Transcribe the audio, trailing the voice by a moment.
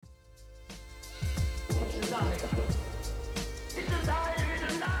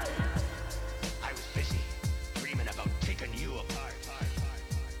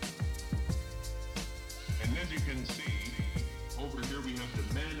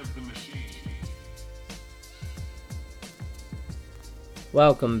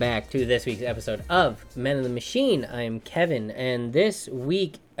Welcome back to this week's episode of Men in the Machine. I am Kevin, and this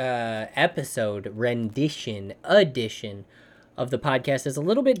week episode rendition edition of the podcast is a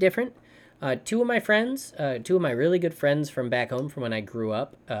little bit different. Two of my friends, two of my really good friends from back home from when I grew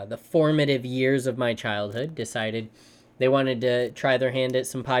up, the formative years of my childhood, decided they wanted to try their hand at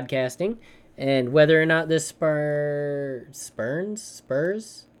some podcasting, and whether or not this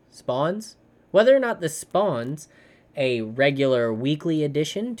whether or not this spawns a regular weekly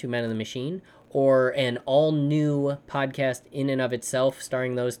edition to Men in the Machine or an all-new podcast in and of itself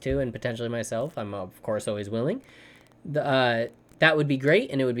starring those two and potentially myself, I'm of course always willing. That would be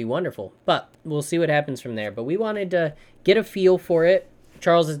great and it would be wonderful, but we'll see what happens from there. But we wanted to get a feel for it.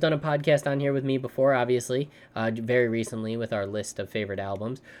 Charles has done a podcast on here with me before, obviously, very recently with our list of favorite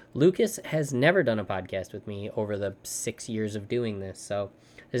albums. Lucas has never done a podcast with me over the 6 years of doing this, so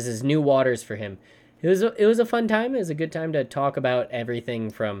this is new waters for him. It was a fun time. It was a good time to talk about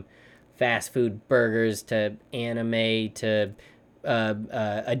everything from fast food burgers to anime to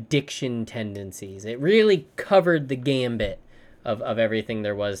addiction tendencies. It really covered the gambit of everything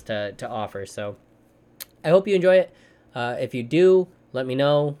there was to offer. So I hope you enjoy it. If you do, let me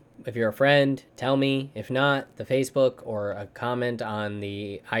know. If you're a friend, tell me. If not, the Facebook or a comment on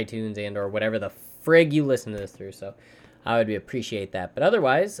the iTunes and or whatever the frig you listen to this through. So I would appreciate that. But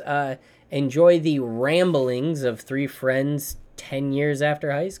otherwise, enjoy the ramblings of three friends 10 years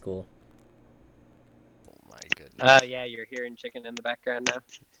after high school. Oh my goodness. Yeah, you're hearing chicken in the background now.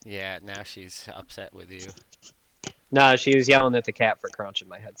 Yeah, now she's upset with you. No, she was yelling at the cat for crunching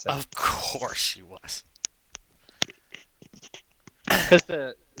my headset. Of course she was. Because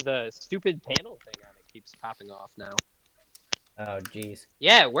the stupid panel thing on it keeps popping off now. Oh, jeez.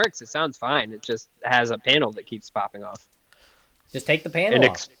 Yeah, it works. It sounds fine. It just has a panel that keeps popping off. Just take the panel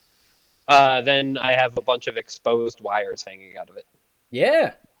off. Then I have a bunch of exposed wires hanging out of it.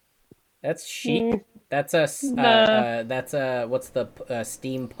 Yeah, that's chic. That's a what's the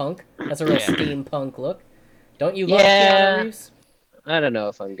steampunk? That's a real steampunk look. Don't you love Keanu Reeves? I don't know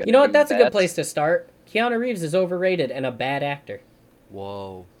if I'm gonna. You know what? That's a good place to start. Keanu Reeves is overrated and a bad actor.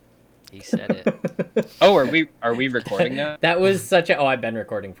 Whoa, he said it. Oh, are we recording now? That was such a. Oh, I've been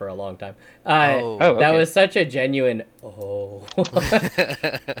recording for a long time. Okay. That was such a genuine. Oh.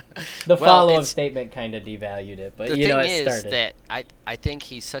 The follow-up statement kind of devalued it, but you know it started. The thing is that I think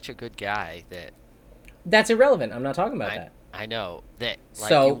he's such a good guy that. That's irrelevant. I'm not talking about that. I know that. Like,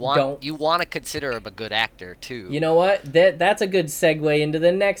 so you want to consider him a good actor too. You know what? That's a good segue into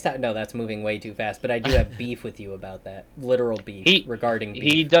the next time. No, that's moving way too fast. But I do have beef with you about that. Literal beef regarding beef.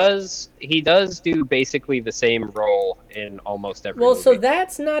 He does do basically the same role in almost every movie. So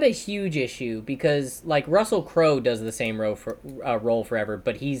that's not a huge issue because like Russell Crowe does the same role forever,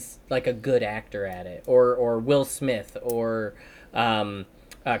 but he's like a good actor at it. Or Will Smith or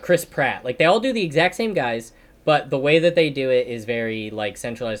Chris Pratt. Like they all do the exact same guys. But the way that they do it is very, like,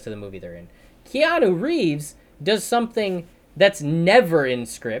 centralized to the movie they're in. Keanu Reeves does something that's never in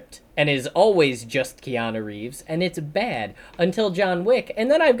script and is always just Keanu Reeves, and it's bad until John Wick.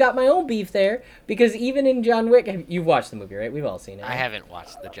 And then I've got my own beef there, because even in John Wick... You've watched the movie, right? We've all seen it. Right? I haven't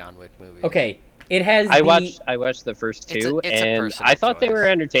watched the John Wick movie. Okay. It has I watched the first two, and I thought they were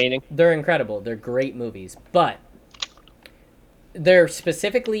entertaining. They're incredible. They're great movies. But they're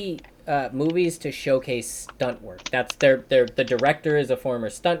specifically... movies to showcase stunt work. That's the director is a former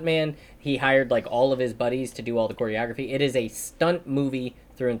stuntman. He hired like all of his buddies to do all the choreography. It is a stunt movie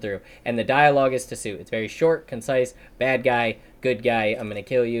through and through, and the dialogue is to suit. It's very short, concise. Bad guy, good guy. I'm gonna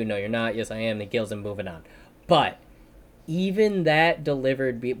kill you. No, you're not. Yes, I am. He kills him. Moving on. But even that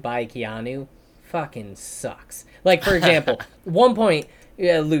delivered by Keanu fucking sucks. Like for example, one point,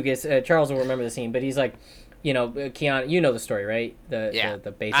 Lucas Charles will remember the scene, but he's like. You know, Keanu, you know the story, right?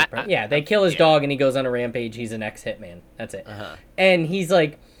 The basic they kill his dog and he goes on a rampage. He's an ex-hitman. That's it. Uh-huh. And he's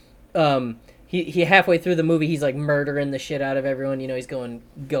like, he halfway through the movie, he's like murdering the shit out of everyone. You know, he's going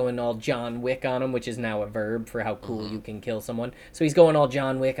all John Wick on him, which is now a verb for how cool you can kill someone. So he's going all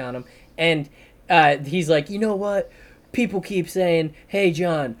John Wick on him. And he's like, you know what? People keep saying, hey,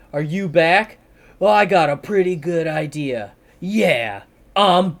 John, are you back? Well, I got a pretty good idea. Yeah.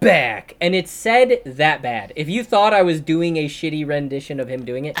 I'm back. And it said that bad. If you thought I was doing a shitty rendition of him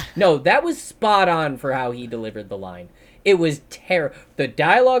doing it, no, that was spot on for how he delivered the line. It was terrible. The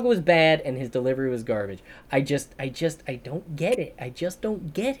dialogue was bad and his delivery was garbage. I don't get it. I just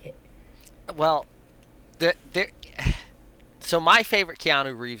don't get it. Well, so my favorite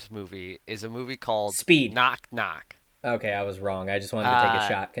Keanu Reeves movie is a movie called Speed. Knock Knock. Okay, I was wrong. I just wanted to take a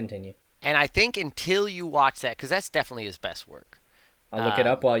shot. Continue. And I think until you watch that, because that's definitely his best work. I'll look it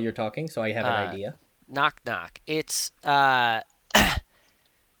up while you're talking, so I have an idea. Knock Knock. It's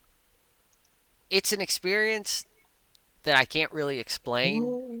it's an experience that I can't really explain,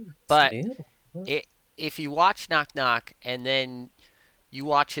 Oh, but ew. it if you watch Knock Knock and then you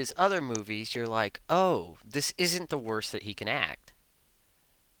watch his other movies, you're like, oh, this isn't the worst that he can act.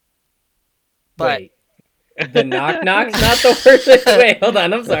 But Wait, the Knock Knock's not the worst. Wait, hold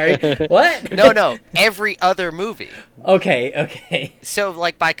on. I'm sorry. What? no, every other movie. Okay. So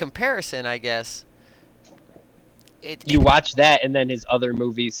like by comparison, I guess You watch that, and then his other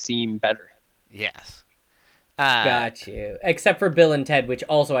movies seem better. yes. Got you. Except for Bill and Ted, which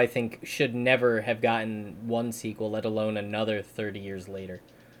also I think should never have gotten one sequel, let alone another 30 years later.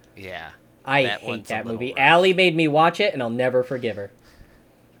 Yeah. I That hate one's a that little movie. rough. Allie made me watch it, and I'll never forgive her.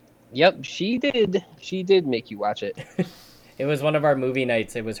 Yep, she did. She did make you watch it. It was one of our movie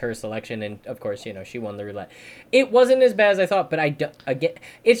nights. It was her selection, and of course, she won the roulette. It wasn't as bad as I thought, but again,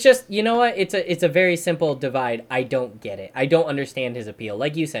 it's just, you know what? It's a very simple divide. I don't get it. I don't understand his appeal.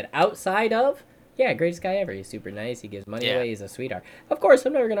 Like you said, outside of, yeah, greatest guy ever. He's super nice. He gives money Yeah. away. He's a sweetheart. Of course,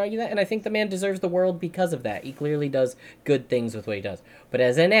 I'm never gonna argue that, and I think the man deserves the world because of that. He clearly does good things with what he does. But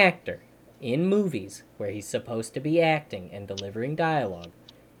as an actor in movies where he's supposed to be acting and delivering dialogue,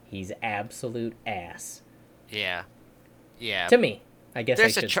 he's absolute ass. Yeah. Yeah. To me, I guess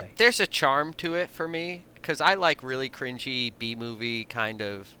There's I should say. there's a charm to it for me because I like really cringy B movie kind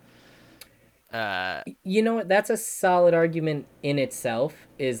of. You know what? That's a solid argument in itself.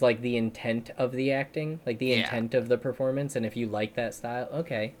 Is like the intent of the acting, like the Yeah. intent of the performance, and if you like that style,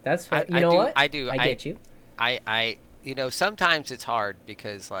 okay, that's fine. You I know do, what? I do. I get you. I sometimes it's hard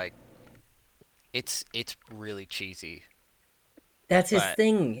because like it's really cheesy. That's his But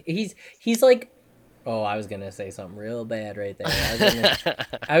thing. He's like, oh, I was gonna say something real bad right there.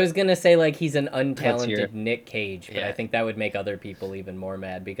 I was gonna say like he's an untalented Nick Cage, but I Yeah. think that would make other people even more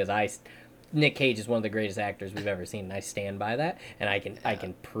mad because Nick Cage is one of the greatest actors we've ever seen, and I stand by that, and I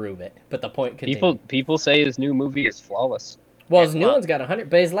can prove it. But the point continues. People say his new movie is flawless. Well, his new well- one's got 100,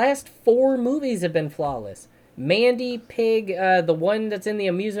 but his last 4 movies have been flawless. Mandy, Pig, the one that's in the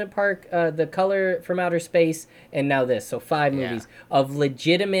amusement park, The Color from Outer Space, and now this. So 5 Yeah. movies of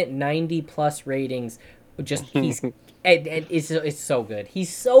legitimate 90 plus ratings. Just he's and it's so good.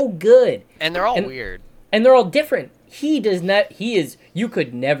 He's so good, and they're all And- weird. and they're all different. He does not. He is. You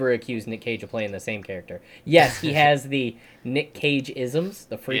could never accuse Nick Cage of playing the same character. Yes, he has the Nick Cage isms,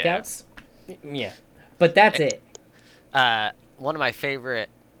 the freakouts. Yeah, but that's it. One of my favorite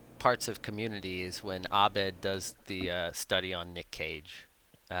parts of Community is when Abed does the study on Nick Cage,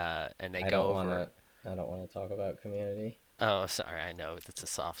 and they I go don't over. want to. I don't want to talk about Community. Oh, sorry, I know that's a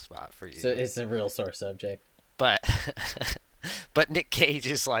soft spot for you. So it's a real sore subject. But but Nick Cage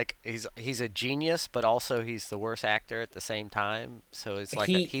is like he's a genius, but also he's the worst actor at the same time. So it's like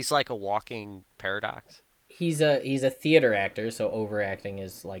he's like a walking paradox. He's a theater actor, so overacting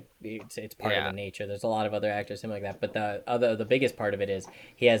is like it's part of Yeah. the nature. There's a lot of other actors him like that, but the biggest part of it is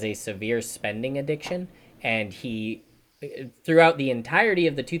he has a severe spending addiction, and he throughout the entirety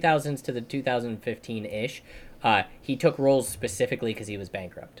of the 2000s to the 2015 ish, he took roles specifically because he was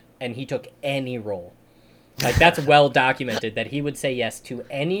bankrupt, and he took any role. Like that's well documented that he would say yes to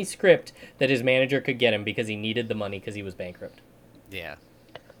any script that his manager could get him because he needed the money because he was bankrupt. Yeah.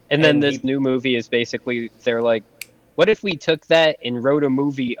 And then And this new movie is basically they're like, what if we took that and wrote a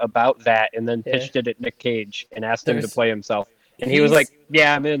movie about that and then Yeah. pitched it at Nick Cage and asked him to There's- play himself? And he was He's- like,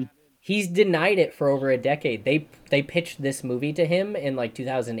 yeah, I'm in. He's denied it for over a decade. They pitched this movie to him in like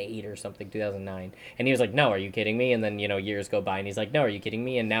 2008 or something, 2009, and he was like, "No, are you kidding me?" And then years go by, and he's like, "No, are you kidding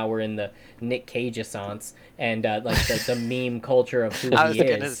me?" And now we're in the Nick Cage-assance and like the meme culture of who I was he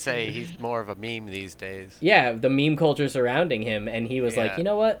gonna is. say he's more of a meme these days. Yeah, the meme culture surrounding him, and he was like, Yeah. "You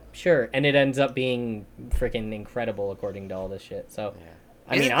know what? Sure." And it ends up being freaking incredible according to all this shit. So, Yeah.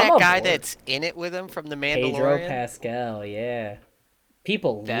 I mean, Isn't I'm that on guy board. that's in it with him from the Pedro Mandalorian? Pascal, yeah.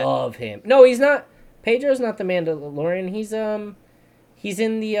 People That- love him. No, he's not. Pedro's not the Mandalorian. He's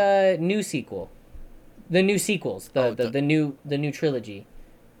in the new sequel, the new sequels, the new trilogy,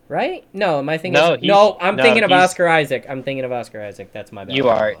 right? No, am I thinking? No, I'm no, thinking of he's- Oscar Isaac. I'm thinking of Oscar Isaac. That's my bad. You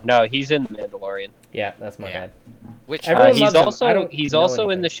are. No, he's in The Mandalorian. Yeah, that's my Yeah. bad. Which Everyone He's loves him. I also don't he's know also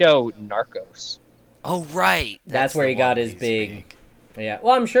in anything. the show Narcos. oh right, That's where the he got one his he's big- Yeah.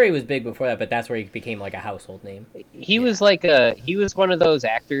 Well, I'm sure he was big before that, but that's where he became like a household name. He was like he was one of those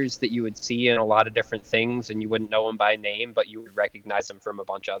actors that you would see in a lot of different things and you wouldn't know him by name, but you would recognize him from a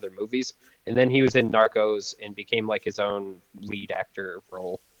bunch of other movies. And then he was in Narcos and became like his own lead actor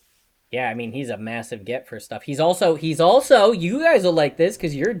role. Yeah, I mean, he's a massive get for stuff. He's also you guys will like this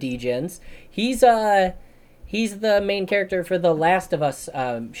because you're degens. He's the main character for the Last of Us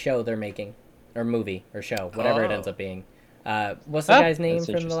show they're making, or movie or show, whatever it ends Oh. up being. What's the guy's name that's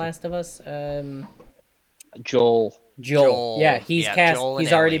from The interesting. Last of Us? Joel. Joel. Yeah, he's cast. Joel and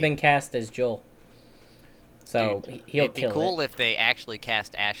He's already Ellie. been cast as Joel. So he'll It'd be kill cool it. if they actually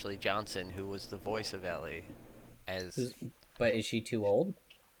cast Ashley Johnson, who was the voice of Ellie, as. But is she too old?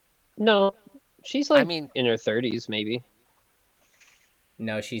 No, she's like in her 30s, maybe.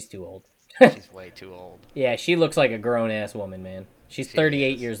 No, she's too old. She's way too old. Yeah, she looks like a grown ass woman, man. She's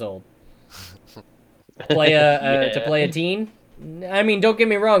 38 is. years old. To play a teen? I mean, don't get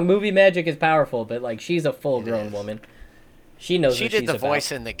me wrong. Movie magic is powerful, but like she's a full grown woman. She knows. She what did she's the about.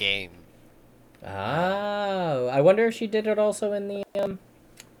 voice in the game. Oh, I wonder if she did it also in the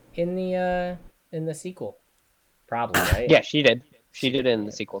sequel. Probably, right? Yeah, she did. She did it in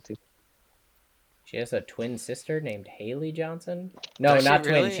the sequel too. She has a twin sister named Haley Johnson. No, Does she not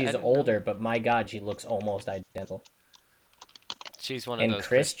really? twin. She's older, but my God, she looks almost identical. She's one of And those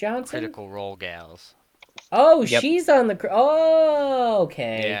Chris Johnson? Critical Role gals. Oh, Yep. she's on the. Oh,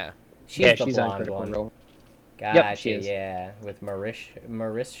 okay. Yeah. She's the on blonde Critical one. Role. Gotcha. she is. Yeah, with Marisha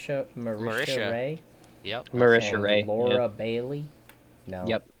Marisha. Ray. Yep. Marisha and Ray. Laura Bailey. No.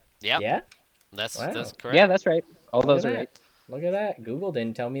 Yep. Yep. Yeah. That's Wow. that's correct. Yeah, that's right. All Look those at are that. right. Look at that. Google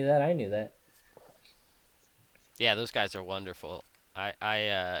didn't tell me that. I knew that. Yeah, those guys are wonderful.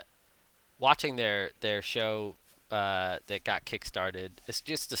 I watching their show that got kickstarted. It's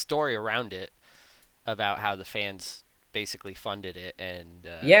just the story around it about how the fans basically funded it and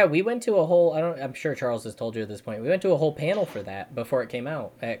Yeah, we went to a whole. I'm sure Charles has told you at this point. We went to a whole panel for that before it came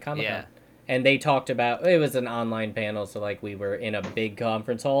out at Comic-Con. Yeah. And they talked about it was an online panel, so like we were in a big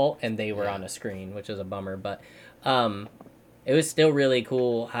conference hall and they were on a screen, which is a bummer, but it was still really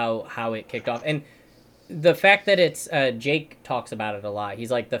cool how it kicked off. And the fact that it's Jake talks about it a lot.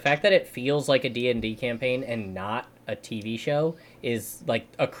 He's like the fact that it feels like a D&D campaign and not a TV show is like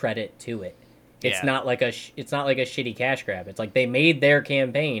a credit to it. It's Yeah. not like it's not like a shitty cash grab. It's like they made their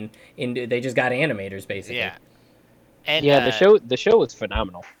campaign and they just got animators basically. yeah. And Yeah, the show was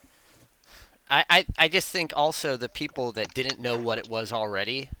phenomenal. I just think also the people that didn't know what it was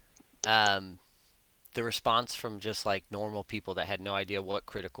already, the response from just like normal people that had no idea what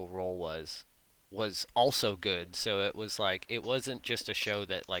Critical Role was also good. So it was like it wasn't just a show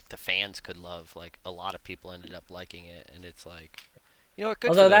that like the fans could love. Like a lot of people ended up liking it, and it's like, you know what? Good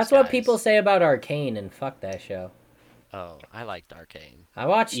Although for those that's what guys. people say about Arcane, and fuck that show. Oh, I liked Arcane. I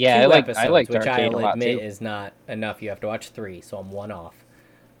watched Yeah, two I liked episodes, which Arcane a I'll lot, admit too. is not enough. You have to watch 3, so I'm one off.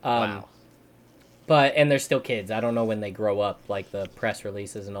 Wow. And they're still kids. I don't know when they grow up, like the press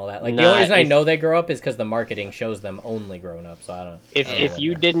releases and all that. Like the Nah, only reason I if- know they grow up is because the marketing shows them only grown up. So I don't. If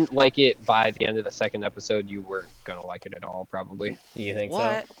you didn't like it by the end of the second episode, you weren't gonna like it at all, probably. Do you think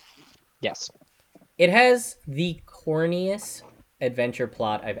What? so? Yes. It has the corniest adventure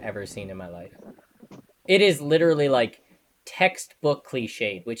plot I've ever seen in my life. It is literally like textbook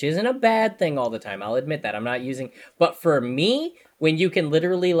cliched, which isn't a bad thing all the time. I'll admit that. I'm not using, but for me, when you can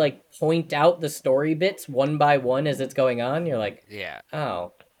literally like point out the story bits one by one as it's going on, you're like, Yeah.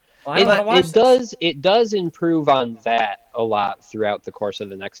 oh, well, I don't want to watch this. It does improve on that a lot throughout the course of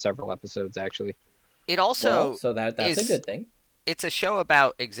the next several episodes, actually. It also Well, so that's a is- good thing. it's a show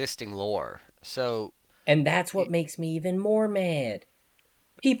about existing lore. So And that's what makes me even more mad.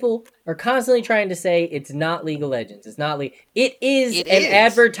 People are constantly trying to say it's not League of Legends. It's not It is It an is.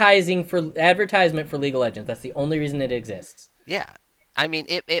 advertisement for League of Legends. That's the only reason it exists. yeah, I mean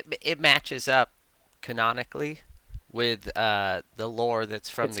it matches up canonically with the lore that's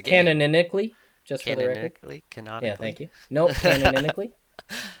from It's the game. canonically, just for the record. Canonically. Yeah, thank you. Nope, canonically.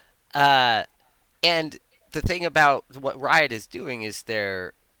 And the thing about what Riot is doing is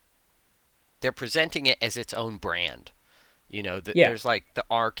they're presenting it as its own brand. You know, Yeah. there's like the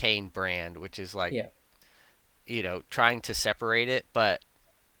Arcane brand, which is like, Yeah. you know, trying to separate it, but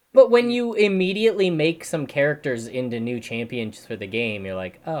But when you immediately make some characters into new champions for the game, you're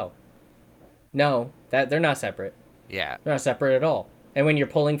like, oh, no, that they're not separate. yeah, They're not separate at all. And when you're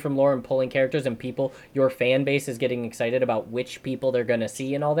pulling from lore and pulling characters and people, your fan base is getting excited about which people they're gonna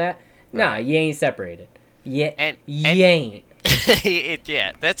see and all that. Nah, you ain't separated. Yeah, you ain't.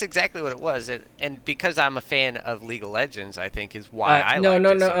 yeah, that's exactly what it was, and because I'm a fan of League of Legends, I think is why I no. liked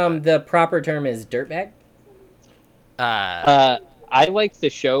it so much. The proper term is dirtbag. I like the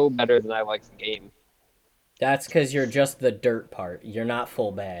show better than I like the game. That's because you're just the dirt part. You're not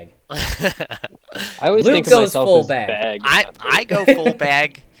full bag. I always Luke think of goes myself full as bag. I go full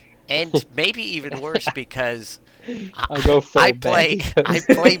bag, and maybe even worse because I go full I bag.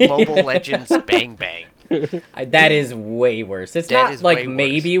 play Mobile Legends Bang Bang. That is way worse. It's That not is like way worse.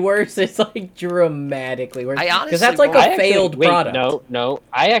 maybe worse. It's like dramatically worse. I honestly Because that's like won't- a failed product. No,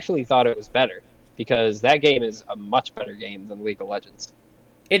 I actually thought it was better because that game is a much better game than League of Legends.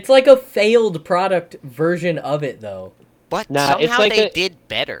 It's like a failed product version of it, though. But Nah, it's somehow like they a- did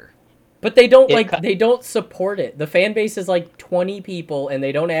better. But they don't It they don't support it. The fan base is like 20 people, and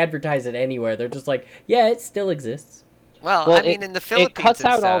they don't advertise it anywhere. They're just like, yeah, it still exists. Well, Well, I mean, in the Philippines, it cuts and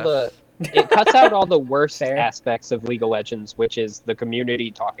out all stuff, the it cuts out all the worst Fair. aspects of League of Legends, which is the community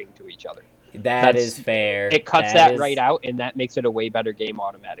talking to each other. That That's- is fair. It cuts That that is- right out, and that makes it a way better game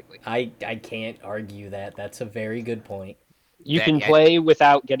automatically. I can't argue that. That's a very good point. You That- can yeah. play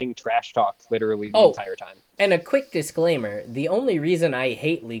without getting trash talked literally the Oh. entire time. And a quick disclaimer, the only reason I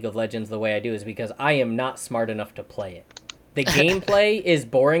hate League of Legends the way I do is because I am not smart enough to play it. The gameplay is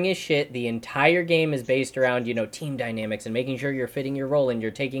boring as shit. The entire game is based around, team dynamics and making sure you're fitting your role and you're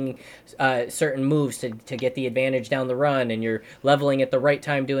taking certain moves to get the advantage down the run, and you're leveling at the right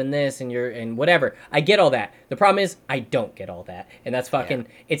time doing this, and whatever. I get all that. The problem is I don't get all that. And that's fucking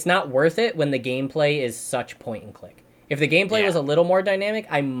it's not worth it when the gameplay is such point and click. If the gameplay Yeah. was a little more dynamic,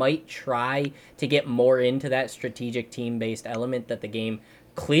 I might try to get more into that strategic team-based element that the game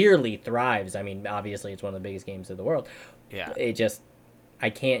clearly thrives. I mean, obviously it's one of the biggest games of the world. yeah. I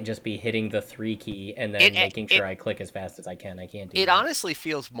can't just be hitting the 3 key and then making sure I click as fast as I can. I can't do It that. honestly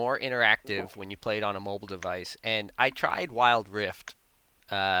feels more interactive when you play it on a mobile device. And I tried Wild Rift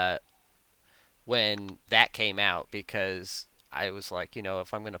when that came out because I was like,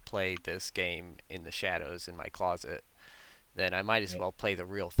 if I'm going to play this game in the shadows in my closet, then I might as well play the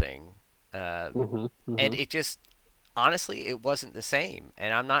real thing. And it just, honestly, it wasn't the same.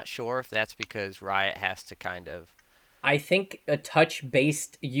 And I'm not sure if that's because Riot has to kind of... I think a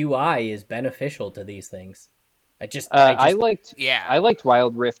touch-based UI is beneficial to these things. I liked Yeah.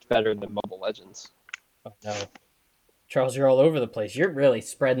 Wild Rift better than Mobile Legends. Oh, no. Charles, you're all over the place. You're really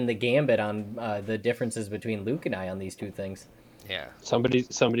spreading the gambit on the differences between Luke and I on these two things. Yeah.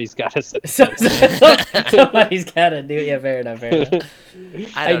 Somebody's got to say. Somebody's got to do it. Yeah, fair enough.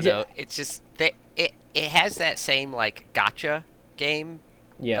 I don't know. It's just... It has that same, like, gotcha game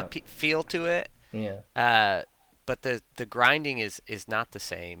Yeah, feel to it. yeah. But the grinding is not the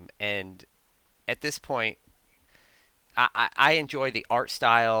same, and at this point, I enjoy the art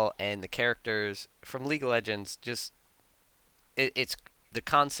style and the characters from League of Legends. Just it's the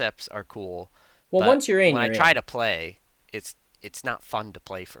concepts are cool. Well, but once you're in, when you're I try in. to play, it's not fun to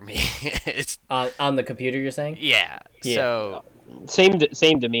play for me. It's On the computer, you're saying? yeah. Yeah. So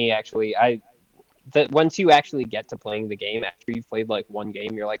Same to me actually. That once you actually get to playing the game after you've played like one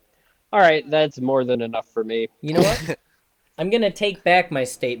game, you're like, all right, that's more than enough for me. You know what? I'm going to take back my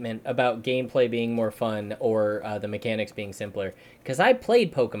statement about gameplay being more fun or the mechanics being simpler. Because I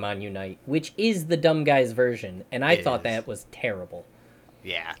played Pokemon Unite, which is the dumb guy's version, and I It thought is. that was terrible.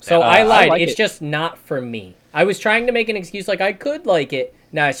 yeah. So I lied. like It's it. just not for me. I was trying to make an excuse like I could like it.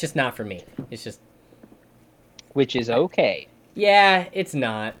 No, it's just not for me. It's just, Which is okay. yeah, it's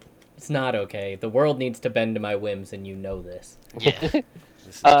not. It's not okay. The world needs to bend to my whims, and you know this. Yeah.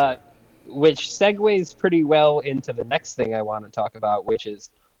 This is Which segues pretty well into the next thing I want to talk about, which is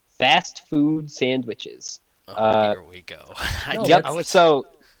fast food sandwiches. true. uh, Here we go. No, Yep. let's-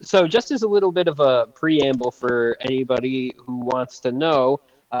 So just as a little bit of a preamble for anybody who wants to know,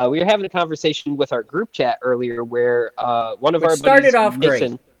 we were having a conversation with our group chat earlier where one of Which our started buddies, off great.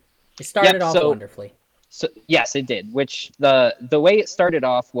 Mason, It started Yep, off so- wonderfully. So, yes, it did. Which the way it started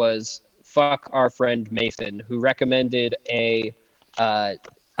off was fuck our friend Mason, who recommended a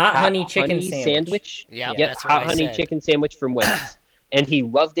Hot honey chicken sandwich. Yeah, Yep, that's what hot I honey said. chicken sandwich from Wendy's, and he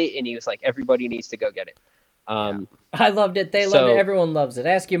loved it. And he was like, everybody needs to go get it. I loved it. They loved So- it. Everyone loves it.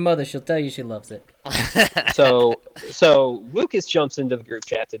 Ask your mother; she'll tell you she loves it. So Lucas jumps into the group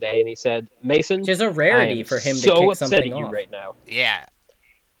chat today, and he said, "Mason, Which is a I rarity am for him to so kick upset something at you off. right now." Yeah.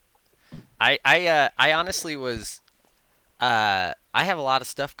 I honestly was I have a lot of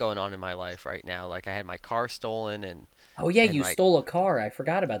stuff going on in my life right now. Like I had my car stolen and Oh yeah, And, you like- stole a car. I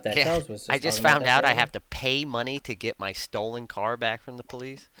forgot about that. yeah, Charles was I just talking about found that out I earlier. have to pay money to get my stolen car back from the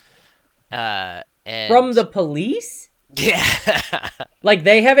police. And From the police? yeah. Like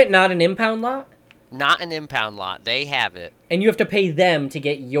they have it, not an impound lot, Not an impound lot. They have it. and you have to pay them to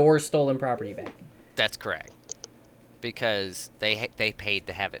get your stolen property back. That's correct. Because they paid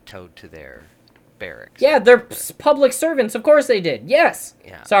to have it towed to their barracks. Yeah, they're public servants. Of course they did. Yes.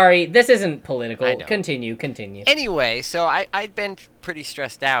 Yeah. Sorry, this isn't I political. know. Continue. Anyway, so I'd been pretty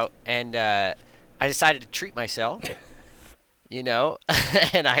stressed out, and I decided to treat myself. And No,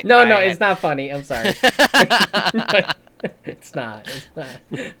 I it's not funny. I'm sorry. It's not.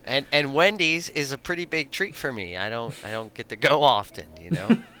 and Wendy's is a pretty big treat for me. I don't get to go often,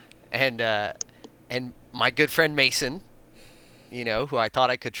 and my good friend Mason, who I thought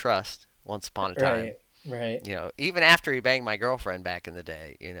I could trust, once upon a time. Right. Right. You know, even after he banged my girlfriend back in the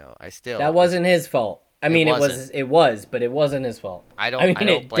day, you know, I still That wasn't his fault. I mean, it was. wasn't. It was, but it wasn't his fault. I I mean, don't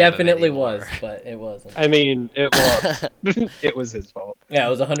it blame him definitely anymore. was, but it wasn't. I mean, it was. It was his fault. Yeah, it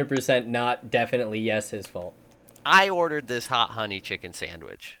was 100% not definitely yes his fault. I ordered this hot honey chicken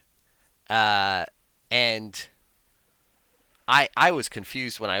sandwich, and I was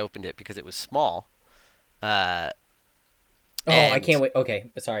confused when I opened it because it was small. Uh, Oh, I and can't wait.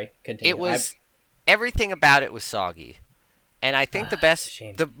 Okay, sorry. Continue. It was everything about it was soggy, and I think It's a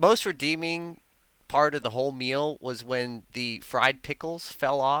shame. the most redeeming part of the whole meal was when the fried pickles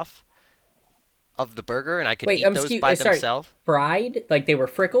fell off of the burger, and I could Wait, eat those by sorry. themselves. Fried? Like they were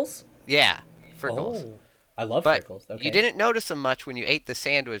frickles? Yeah, frickles. Oh, I love But frickles. Okay. you didn't notice them much when you ate the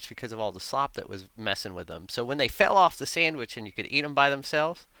sandwich because of all the slop that was messing with them. So when they fell off the sandwich and you could eat them by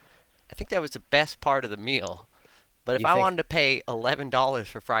themselves, I think that was the best part of the meal. But if You I think- wanted to pay $11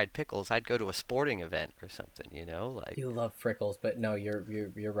 for fried pickles, I'd go to a sporting event or something, you know, like. You love frickles, but no, you're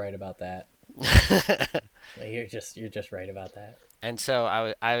right about that. You're just right about that. And so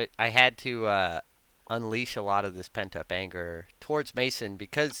I had to unleash a lot of this pent up anger towards Mason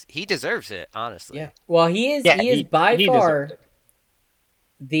because he deserves it, honestly. Yeah. Well, he is Yeah, he is by he far deserved it.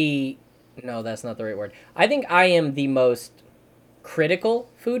 the no, that's not the right word. I think I am the most critical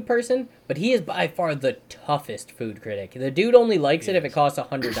food person, but he is by far the toughest food critic. The dude only likes it if it costs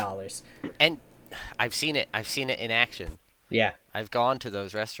 $100. And I've seen it. I've seen it in action. Yeah. I've gone to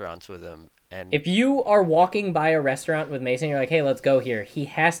those restaurants with him, and If you are walking by a restaurant with Mason, you're like, hey, let's go here. He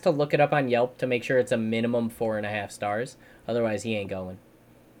has to look it up on Yelp to make sure it's a minimum 4.5 stars. Otherwise, he ain't going.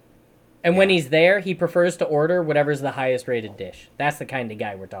 And when Yeah. he's there, he prefers to order whatever's the highest rated dish. That's the kind of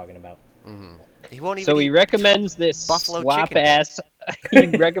guy we're talking about. he won't even. So he eat recommends this buffalo slop chicken. ass. He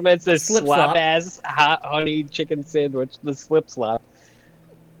recommends this Slip slop. slop ass hot honey chicken sandwich, the slip slop.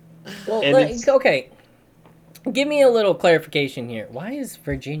 Well, And it's- okay. Give me a little clarification here. Why is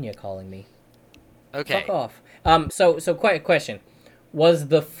Virginia calling me? Okay. Fuck off. So quick question. Was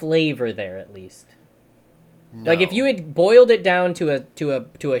the flavor there at least? Like if No. you had boiled it down to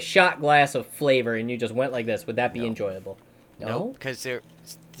a shot glass of flavor and you just went like this, would that be No. enjoyable? No, because there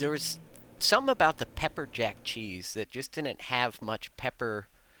was something about the pepper jack cheese that just didn't have much pepper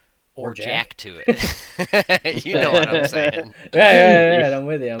or jack to it. You know what I'm saying. Right, I'm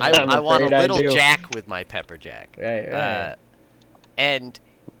with you. I want a afraid I little do. jack with my pepper jack. Right. And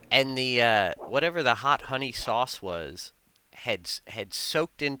the whatever the hot honey sauce was had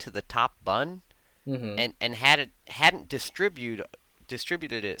soaked into the top bun Mm-hmm. and hadn't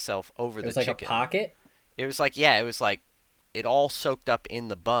distributed itself over It the was like chicken. a pocket. It was like it all soaked up in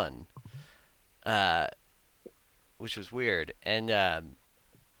the bun, which was weird. And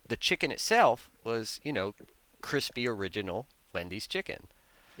the chicken itself was, you know, crispy original Wendy's chicken.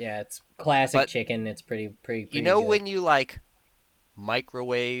 Yeah, it's classic But- chicken. It's pretty You know good. when you like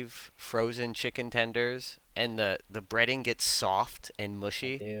microwave frozen chicken tenders and the breading gets soft and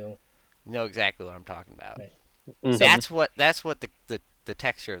mushy? do. You know exactly what I'm talking about. Right. Mhm. That's what the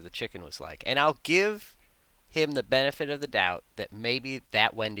texture of the chicken was like. And I'll give him the benefit of the doubt that maybe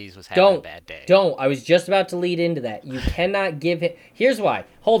that Wendy's was having a bad day. Don't. I was just about to lead into that. You cannot give it. Here's why.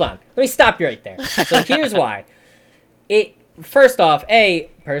 Hold on. Let me stop you right there. So here's why. First off,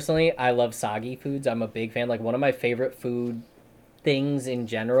 personally, I love soggy foods. I'm a big fan. Like one of my favorite food things in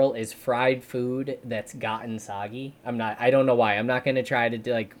general is fried food that's gotten soggy. I don't know why. I'm not going to try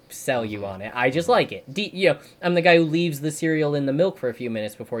to like sell you on it. I just like it. I'm the guy who leaves the cereal in the milk for a few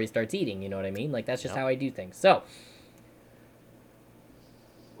minutes before he starts eating, you know what I mean? Like that's just Yep. how I do things. So,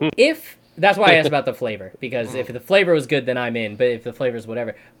 that's why I asked about the flavor, because if the flavor was good then I'm in, but if the flavor's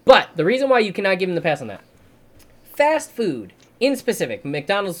whatever. But the reason why you cannot give him the pass on that. Fast food in specific,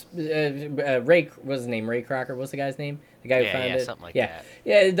 McDonald's Ray, what's his name? Ray Kroc, what's the guy's name? The guy who Yeah, founded yeah, it? something like yeah.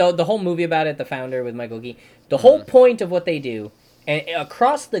 that. Yeah, the whole movie about it, the founder with Michael Key. The whole point of what they do, and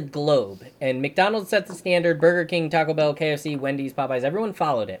across the globe, and McDonald's set the standard, Burger King, Taco Bell, KFC, Wendy's, Popeyes, everyone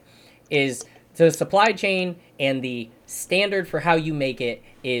followed it, is the supply chain and the standard for how you make it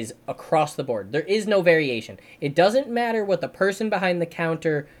is across the board. There is no variation. It doesn't matter what the person behind the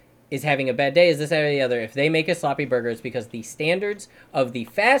counter is having a bad day, is this, that, or the other. If they make a sloppy burger, it's because the standards of the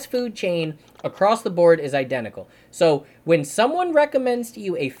fast food chain across the board is identical. So when someone recommends to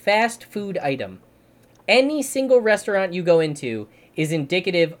you a fast food item, any single restaurant you go into is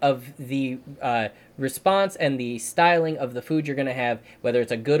indicative of the response and the styling of the food you're going to have, whether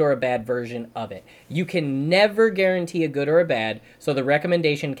it's a good or a bad version of it. You can never guarantee a good or a bad, so the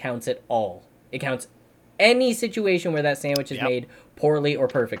recommendation counts it all. It counts any situation where that sandwich is Yep. made poorly or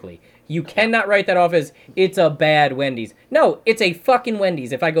perfectly. You cannot write that off as it's a bad Wendy's. No, it's a fucking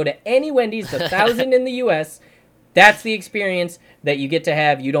Wendy's. If I go to any Wendy's, the 1,000 in the U.S., that's the experience that you get to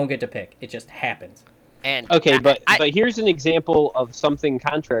have. You don't get to pick. It just happens. And Okay, but here's an example of something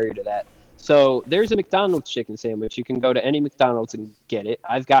contrary to that. So there's a McDonald's chicken sandwich. You can go to any McDonald's and get it.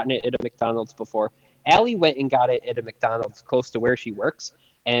 I've gotten it at a McDonald's before. Allie went and got it at a McDonald's close to where she works.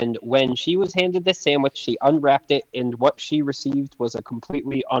 And when she was handed this sandwich, she unwrapped it, and what she received was a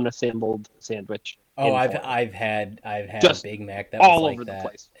completely unassembled sandwich. Oh, in foil. I've had Just a Big Mac that was all like over that. the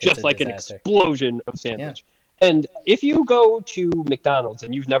place, It's just a like an disaster. explosion of sandwich. And if you go to McDonald's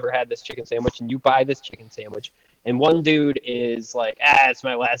and you've never had this chicken sandwich and you buy this chicken sandwich, and one dude is like, it's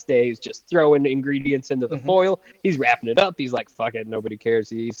my last day, he's just throwing ingredients into the foil, he's wrapping it up, he's like, fuck it, nobody cares,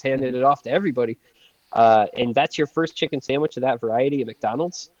 he's handing it off to everybody, and that's your first chicken sandwich of that variety at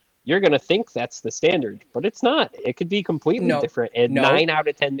McDonald's, you're going to think that's the standard, but it's not. It could be completely different at 9 out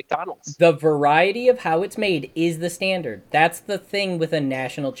of 10 McDonald's. The variety of how it's made is the standard. That's the thing with a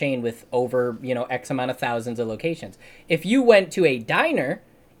national chain with over, X amount of thousands of locations. If you went to a diner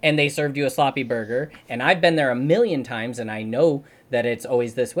and they served you a sloppy burger, and I've been there a million times and I know that it's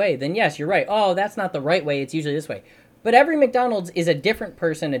always this way, then yes, you're right. Oh, that's not the right way. It's usually this way. But every McDonald's is a different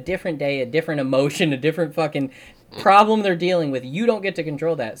person, a different day, a different emotion, a different fucking problem they're dealing with. You don't get to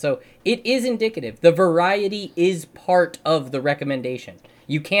control that. So it is indicative. The variety is part of the recommendation.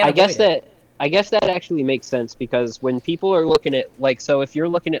 You can't avoid it. I guess that actually makes sense, because when people are looking at, so if you're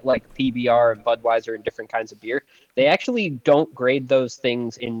looking at PBR and Budweiser and different kinds of beer, they actually don't grade those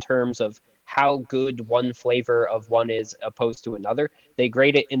things in terms of how good one flavor of one is opposed to another. They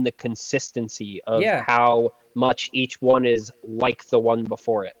grade it in the consistency of how much each one is like the one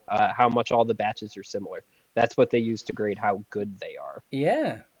before it, how much all the batches are similar. That's what they use to grade how good they are.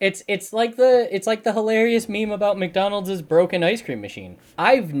 Yeah, it's like the hilarious meme about McDonald's broken ice cream machine.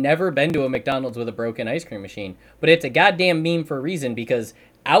 I've never been to a McDonald's with a broken ice cream machine, but it's a goddamn meme for a reason, because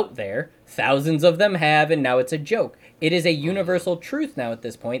out there, thousands of them have, and now it's a joke. It is a universal truth now at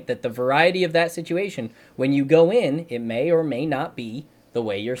this point that the variety of that situation, when you go in, it may or may not be the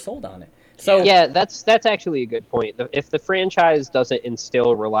way you're sold on it. So yeah, that's actually a good point. If the franchise doesn't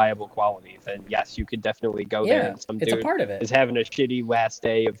instill reliable quality, then yes, you could definitely go there and some it's dude a part of it. is having a shitty last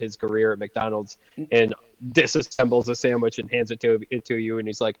day of his career at McDonald's and disassembles a sandwich and hands it to you, and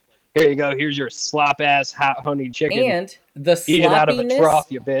he's like, "Here you go. Here's your slop ass hot honey chicken. And the eat it out of a sloppiness, trough,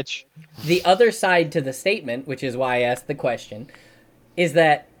 you bitch." The other side to the statement, which is why I asked the question, is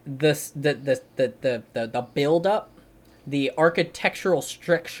that the build up, the architectural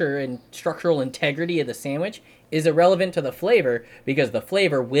structure and structural integrity of the sandwich is irrelevant to the flavor, because the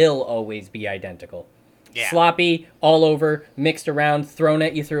flavor will always be identical. Yeah. Sloppy, all over, mixed around, thrown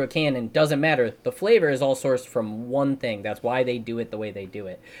at you through a cannon, doesn't matter. The flavor is all sourced from one thing. That's why they do it the way they do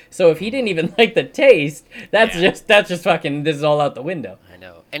it. So if he didn't even like the taste, that's just fucking, this is all out the window. I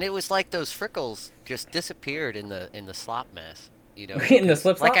know. And it was like those frickles just disappeared in the slop mess, In the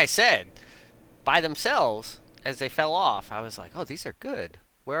slip slop? Like I said, by themselves, as they fell off, I was like, oh, these are good.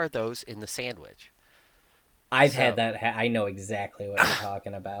 Where are those in the sandwich? I've had that. I know exactly what you're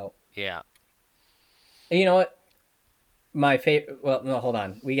talking about. Yeah. And you know what? My favorite... Well, no, hold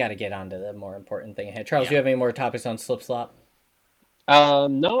on. We got to get on to the more important thing ahead. Charles, do you have any more topics on slip slop?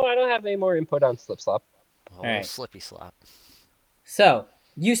 No, I don't have any more input on slip slop. Oh, right. Slippy slop. So,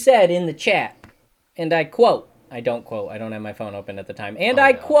 you said in the chat, and I quote, I don't have my phone open at the time, and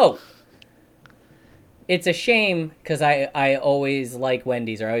I quote, "It's a shame because I always like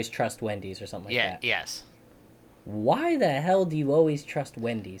Wendy's, or I always trust Wendy's," or something like that. Yes. Why the hell do you always trust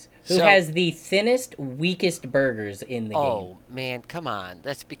Wendy's? Who has the thinnest, weakest burgers in the game? Oh, man, come on.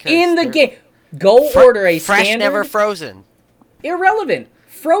 That's because... In the game! Go order a fresh, standard... never frozen. Irrelevant.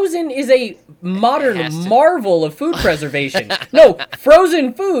 Frozen is a modern marvel of food preservation. No,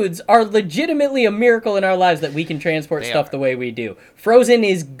 frozen foods are legitimately a miracle in our lives that we can transport stuff the way we do. Frozen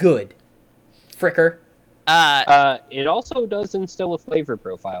is good. Fricker. It also does instill a flavor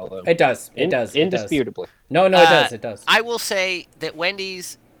profile, though. It does. It does. Indisputably. No, it does. It does. I will say that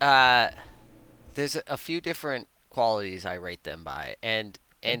Wendy's, there's a few different qualities I rate them by. And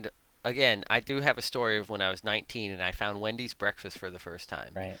again, I do have a story of when I was 19 and I found Wendy's breakfast for the first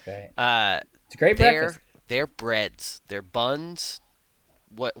time. Right. It's a great breakfast. Their breads, their buns,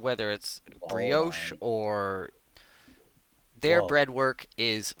 whether it's brioche or their bread work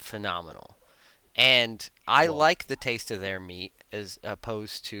is phenomenal. And I like the taste of their meat as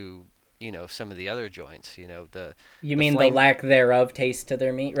opposed to, some of the other joints, the... You mean the lack thereof taste to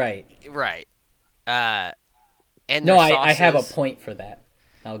their meat? Right. Right. And no, I have a point for that.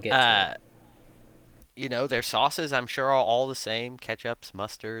 I'll get to it. their sauces I'm sure are all the same, ketchups,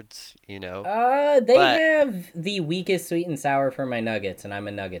 mustards, They but have the weakest sweet and sour for my nuggets, and I'm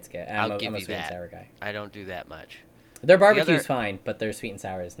a nuggets guy. I'll I'm give a you sweet and that. sour guy. I don't do that much. Their The barbecue's other, fine, but their sweet and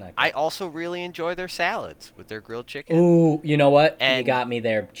sour is not I good. also really enjoy their salads with their grilled chicken Ooh, you know what? You and, got me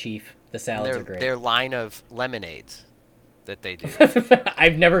there, Chief. The and salads their are great. their line of lemonades that they do.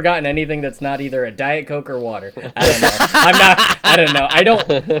 I've never gotten anything that's not either a Diet Coke or water. I don't know. I'm not. I don't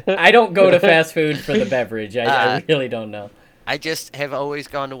know. I don't go to fast food for the beverage. I really don't know. I just have always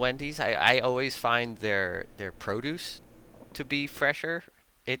gone to Wendy's. I always find their produce to be fresher.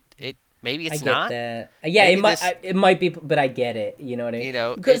 It maybe I it's get not. that. Yeah, Maybe this, it might be, but I get it. You know what I mean?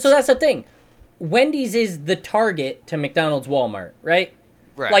 So it's that's the thing. Wendy's is the target to McDonald's, Walmart, right?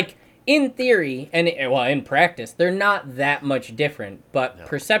 right. Like in theory, and well, in practice, they're not that much different. But No.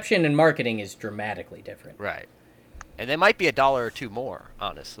 perception and marketing is dramatically different. Right. And they might be $1 or 2 more,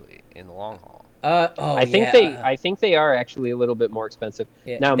 honestly, in the long haul. I think yeah. I think they are actually a little bit more expensive.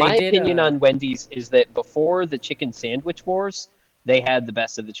 Yeah, Now, they my did, opinion on Wendy's is that before the chicken sandwich wars, they had the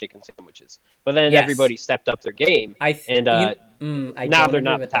best of the chicken sandwiches. But then Yes. everybody stepped up their game, I and I now don't they're agree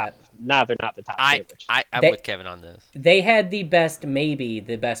not the with top. that. Now they're not the top sandwich. I'm They- with Kevin on this. They had the best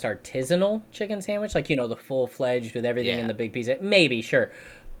artisanal chicken sandwich, like the full fledged with everything in Yeah. the big piece. Maybe sure,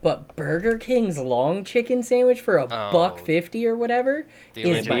 but Burger King's long chicken sandwich for $1.50 or whatever The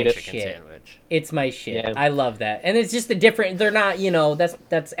is original my chicken shit. sandwich. It's my shit. Yeah. I love that, and it's just a different. They're not,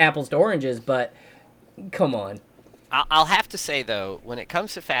 that's apples to oranges, but come on. I'll have to say, though, when it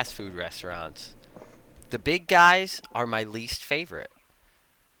comes to fast food restaurants, the big guys are my least favorite.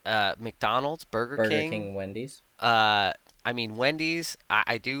 McDonald's, Burger King, Wendy's. I mean Wendy's.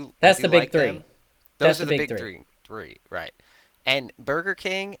 I do. That's I do the big like three. them. That's Those are the the big big three. three, right? And Burger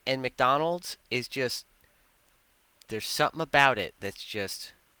King and McDonald's is just. There's something about it that's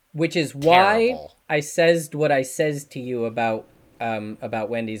just. Which is why Terrible. I says what I says to you about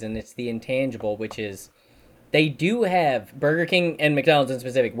Wendy's, and it's the intangible, which is they do have Burger King and McDonald's in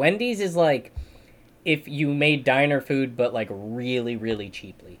specific. Wendy's is like if you made diner food, but like really, really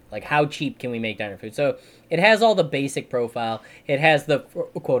cheaply. Like how cheap can we make diner food? So it has all the basic profile. It has the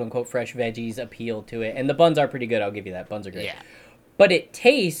quote unquote fresh veggies appeal to it, and the buns are pretty good. I'll give you that. Buns are great. Yeah. But it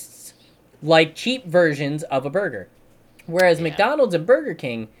tastes like cheap versions of a burger. Whereas Yeah. McDonald's and Burger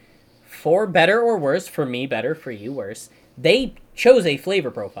King, for better or worse, for me better, for you worse, they chose a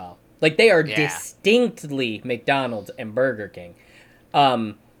flavor profile. Like they are Yeah. distinctly McDonald's and Burger King.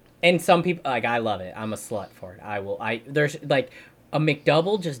 And some people, like, I love it. I'm a slut for it. There's like a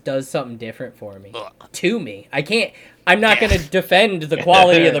McDouble just does something different for me. Ugh. To me. I'm not Yeah. going to defend the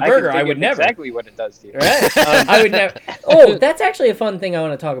quality of the can burger. I think would of never. exactly what it does to you. Right? I would never. Oh, that's actually a fun thing I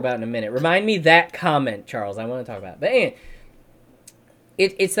want to talk about in a minute. Remind me that comment, Charles. I want to talk about it. But anyway,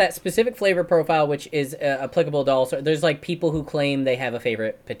 it's that specific flavor profile which is applicable to all sorts. There's like people who claim they have a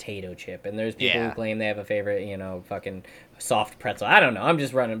favorite potato chip, and there's people Yeah. who claim they have a favorite, fucking soft pretzel. I don't know. I'm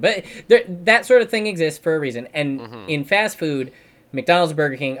just running, but that sort of thing exists for a reason. And in fast food, McDonald's and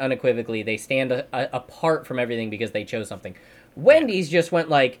Burger King unequivocally they stand apart from everything because they chose something. Wendy's just went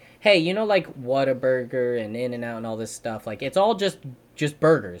like, hey, like Whataburger and In-N-Out and all this stuff. Like it's all just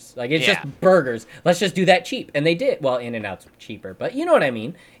burgers. Like it's Yeah. just burgers. Let's just do that cheap. And they did. Well, In-N-Out's cheaper, but you know what I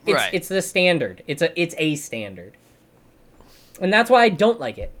mean. It's the standard. It's a standard. And that's why I don't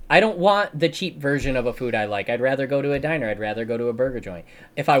like it. I don't want the cheap version of a food I like. I'd rather go to a diner. I'd rather go to a burger joint.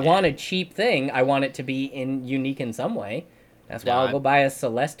 If I want a cheap thing, I want it to be unique in some way. That's why No, I'll I'm- go buy a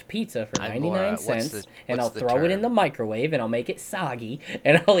Celeste pizza for I'm 99 more, cents, and I'll what's the throw it in term? the microwave, and I'll make it soggy,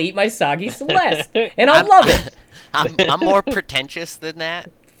 and I'll eat my soggy Celeste, and I'll love it. I'm more pretentious than that.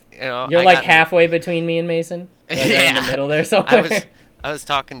 You're I like got- halfway between me and Mason. Like right in Yeah. the middle there somewhere. I was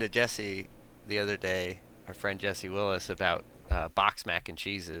talking to Jesse the other day, our friend Jesse Willis, about box mac and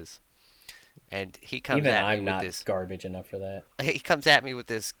cheeses, and he comes Even at me I'm with not this. garbage enough for that. He comes at me with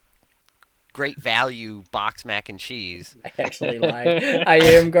this great value box mac and cheese. I actually lied. I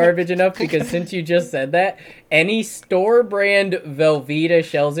am garbage enough because since you just said that, any store brand Velveeta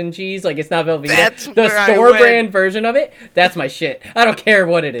shells and cheese, like it's not Velveeta, That's the where I store went. brand version of it, that's my shit. I don't care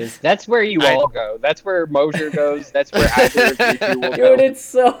what it is. That's where you all go. That's where Mosier goes. That's where either of you two will go. Dude, it's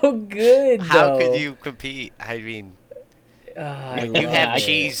so good. How though. could you compete? I mean, I you love have it.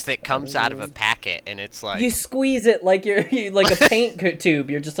 cheese that comes out of a packet, and it's like, You squeeze it like like a paint tube.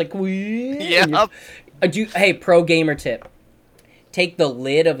 You're just like, yep. hey, pro gamer tip. take the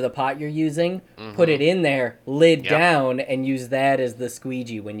lid of the pot you're using, put it in there, lid down, and use that as the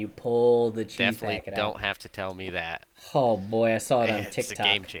squeegee when you pull the cheese Definitely packet out. don't have to tell me that. Oh boy, I saw it on It's TikTok. a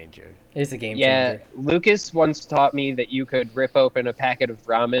game changer. It's a game Yeah, changer. Lucas once taught me that you could rip open a packet of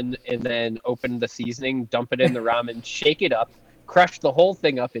ramen and then open the seasoning, dump it in the ramen, shake it up, crush the whole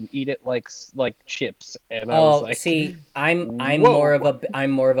thing up, and eat it like chips. And I was like, see, I'm whoa.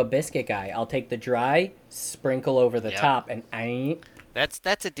 more of a biscuit guy. I'll take the dry, sprinkle over the Yep. top, and I ain't.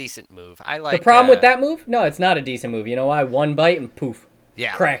 That's a decent move. I like The problem with that move? No, it's not a decent move. You know why? One bite and poof.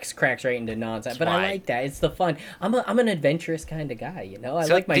 Yeah. Cracks right into nonsense. But I why- like that. It's the fun. I'm an adventurous kind of guy, you know? I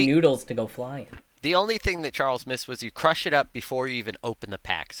So like my the- noodles to go flying. The only thing that Charles missed was you crush it up before you even open the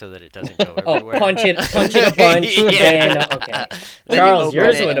pack so that it doesn't go Oh, everywhere. punch it a bunch. Yeah. Then, okay. Then you Charles, open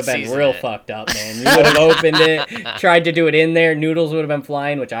yours it would have and been season real it. fucked up, man. You would have opened it, tried to do it in there. Noodles would have been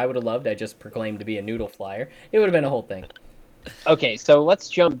flying, which I would have loved. I just proclaimed to be a noodle flyer. It would have been a whole thing. okay, so let's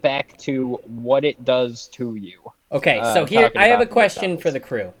jump back to what it does to you. Okay, so here talking I have a about question McDonald's. for the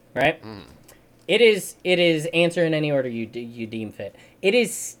crew, right? It is answer in any order you deem fit. It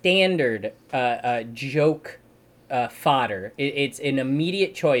is standard joke fodder. It's an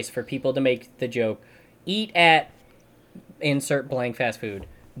immediate choice for people to make the joke. Eat at insert blank fast food.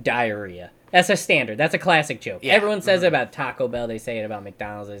 Diarrhea. That's a standard. That's a classic joke. Yeah. Everyone says it about Taco Bell. They say it about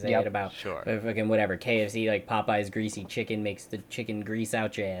McDonald's. They say Yep. it about Sure. fucking whatever. KFC, like Popeye's greasy chicken makes the chicken grease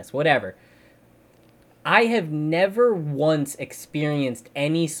out your ass. Whatever. I have never once experienced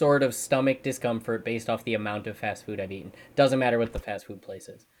any sort of stomach discomfort based off the amount of fast food I've eaten. Doesn't matter what the fast food place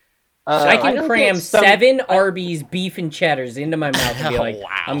is. I can don't cram get some- 7 Arby's beef and cheddars into my mouth and be Oh, like,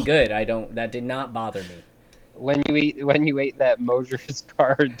 wow. I'm good. That did not bother me. When you ate that Mosher's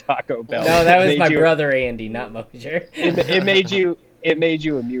Card Taco Bell. No, that it was made my you- brother Andy, not Mosher. It made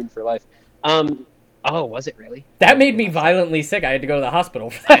you immune for life. Oh, was it really? That made me violently sick. I had to go to the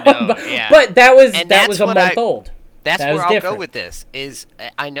hospital for I that. know, but, yeah. but that was And that that's was a what month old. That's That where was I'll different. go with this. Is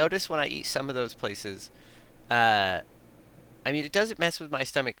I notice when I eat some of those places, I mean, it doesn't mess with my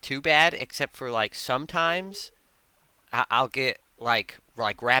stomach too bad, except for like sometimes I'll get like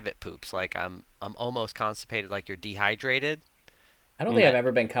rabbit poops, like I'm almost constipated, like you're dehydrated. I don't think I've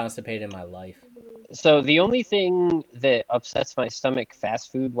ever been constipated in my life. So the only thing that upsets my stomach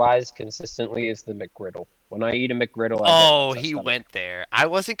fast food wise consistently is the McGriddle. When I eat a McGriddle, I get Oh, upset he stomach. went there. I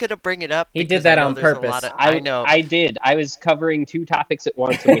wasn't gonna bring it up. He did because that I know on there's a purpose. lot of- I know. I did. I was covering 2 topics at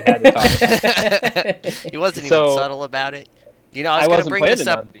once, and we had to talk. He wasn't So- even subtle about it. You know, I I was gonna wasn't bring planning this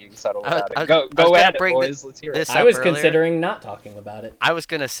up. on being subtle I was- about I it. was Go gonna at it, bring boys. Let's hear it. this I was up earlier. considering not talking about it. I was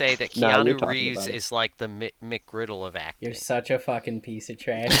gonna say that No, you're Keanu talking Reeves about it. is like the McGriddle of acting. You're such a fucking piece of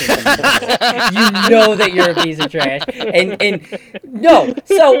trash. You know that you're a piece of trash. And no.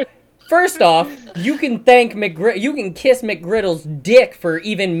 So first off, you can thank you can kiss McGriddle's dick for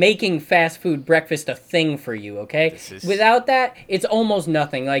even making fast food breakfast a thing for you, okay? This is- Without that, it's almost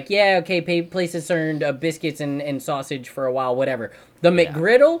nothing. Like, yeah, okay, places served biscuits and sausage for a while, whatever. The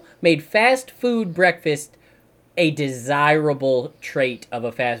McGriddle made fast food breakfast a desirable trait of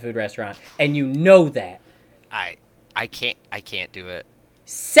a fast food restaurant, and you know that. I can't do it.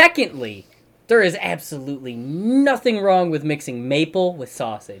 Secondly, there is absolutely nothing wrong with mixing maple with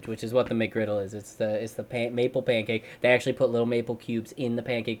sausage, which is what the McGriddle is. It's the maple pancake. They actually put little maple cubes in the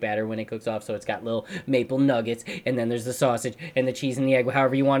pancake batter when it cooks off, so it's got little maple nuggets. And then there's the sausage and the cheese and the egg,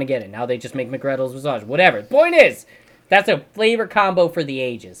 however you want to get it. Now they just make McGriddles with sausage. Whatever. The point is, that's a flavor combo for the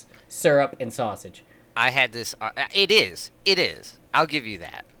ages: syrup and sausage. I had this. It is. I'll give you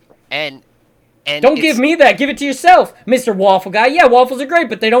that. And Don't give me that. Give it to yourself, Mr. Waffle Guy. Yeah, waffles are great,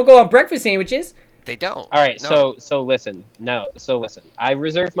 but they don't go on breakfast sandwiches. They don't. All right, No. so listen. No, so listen. I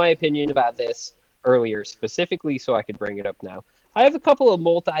reserved my opinion about this earlier, specifically so I could bring it up now. I have a couple of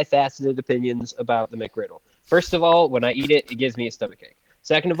multifaceted opinions about the McGriddle. First of all, when I eat it, it gives me a stomachache.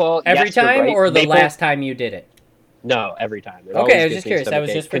 Second of all, Every yes, you're time, right, or the maple- last time you did it? No, every time. It Okay, always I was gives just me a curious. That was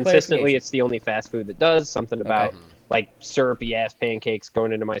stomachache. just for Consistently, clarification. it's the only fast food that does something about like syrupy ass pancakes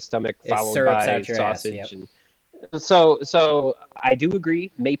going into my stomach, It followed syrups by out your ass, sausage. yep. And so I do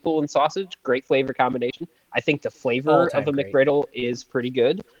agree. Maple and sausage, great flavor combination. I think the flavor All-time of a great. McGriddle is pretty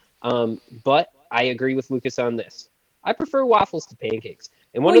good. But I agree with Lucas on this. I prefer waffles to pancakes.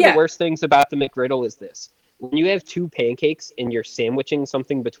 And one Well, of yeah. the worst things about the McGriddle is this: when you have 2 pancakes and you're sandwiching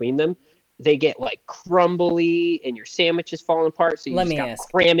something between them, they get like crumbly and your sandwich is falling apart. So you Let just me gotta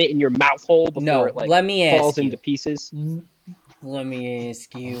ask. cram it in your mouth hole before No, it like let me ask falls you. into pieces. Let me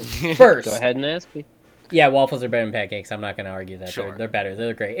ask you first. Go ahead and ask me. Yeah, waffles are better than pancakes. I'm not going to argue that. Sure. They're better.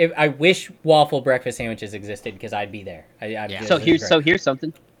 They're great. I wish waffle breakfast sandwiches existed because I'd be there. I'm Yeah. just- So it's here's great. so here's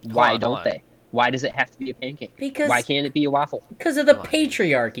something. Why on, don't hold on. they? Why does it have to be a pancake? Because- Why can't it be a waffle? Because of the No idea.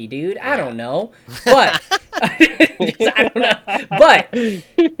 patriarchy, dude. I Yeah. don't know. But I don't know. But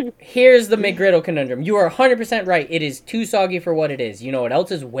here's the McGriddle conundrum. You are 100% right. It is too soggy for what it is. You know what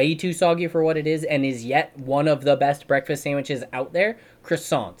else is way too soggy for what it is and is yet one of the best breakfast sandwiches out there?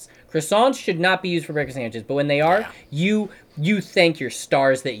 Croissants. Croissants should not be used for breakfast sandwiches, but when they are, you thank your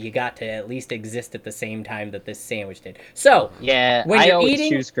stars that you got to at least exist at the same time that this sandwich did. So, Yeah, When I you're always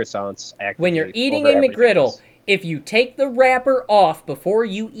eating- choose croissants. Actively when you're eating over a everything McGriddle, else. if you take the wrapper off before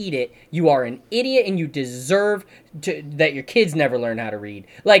you eat it, you are an idiot and you deserve that your kids never learn how to read.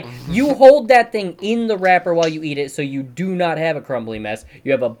 Like, you hold that thing in the wrapper while you eat it so you do not have a crumbly mess.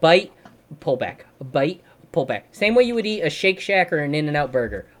 You have a bite, pull back. A bite, pull back. Same way you would eat a Shake Shack or an In-N-Out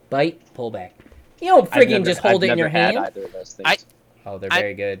burger. Bite, pull back. You don't friggin' just hold it in your hand. Either of those things. Oh, they're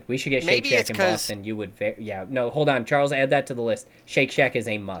very good. We should get Shake Maybe Shack it's in 'cause- Boston. You would yeah. No, hold on. Charles, add that to the list. Shake Shack is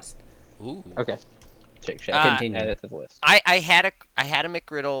a must. Ooh. Okay. Shake Shack. Continue. Add it to the list. I had a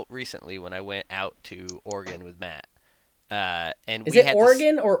McGriddle recently when I went out to Oregon with Matt. And Is we it had this-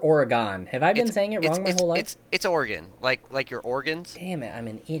 Oregon or Oregon? Have I been saying it wrong my whole life? It's Oregon, like your organs. Damn it, I'm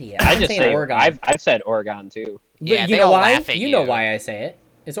an idiot. I I'm just saying say Oregon. I've said Oregon too. But Yeah, you they know all why? laugh at You know you. why I say it.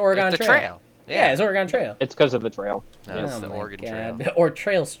 It's Oregon It's the Trail. trail. Yeah, it's Oregon Trail. It's because of the trail. No, it's Oh the my Oregon God. Trail. Or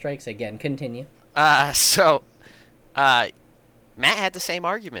Trail Strikes Again. Continue. So, Matt had the same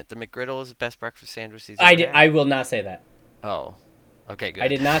argument. The McGriddle is the best breakfast sandwich he's I ever did. had. I will not say that. Oh, okay, good. I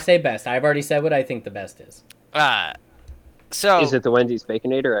did not say best. I've already said what I think the best is. So Is it the Wendy's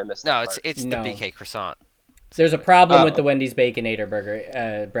Baconator? I missed that no, part. it's No. the BK croissant. There's a problem Oh. with the Wendy's Baconator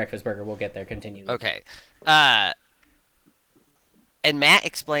burger, breakfast burger. We'll get there. Continue. Okay. And Matt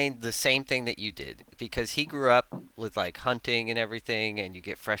explained the same thing that you did because he grew up with like hunting and everything, and you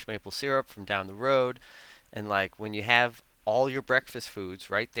get fresh maple syrup from down the road, and like when you have all your breakfast foods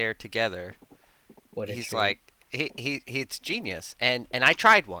right there together, What is he's true. like it's genius. And I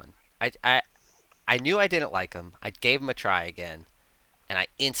tried one. I knew I didn't like them. I gave them a try again, and I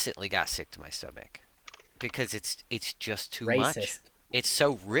instantly got sick to my stomach because it's just too much. Racist. It's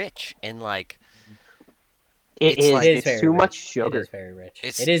so rich and like It it's is. like- It is It's very too rich. much It sugar. is very rich.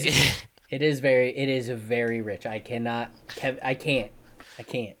 it's It is. It is very rich. I cannot. I can't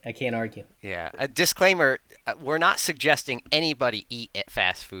argue. Yeah, a disclaimer: we're not suggesting anybody eat at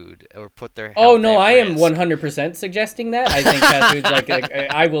fast food or put their. Oh health no, at I am risk. 100% suggesting that. I think fast food's like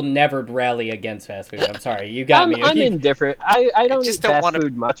I will never rally against fast food. I'm sorry, you got me. I'm indifferent. I don't just eat don't fast wanna-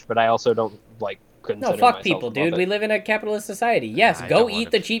 food much, but I also don't like consider No, fuck myself people, above dude. it. We live in a capitalist society. Yes, I go don't eat wanna-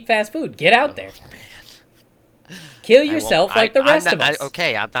 the cheap fast food. Get out there. Kill I won't- yourself like the I'm rest not- of us.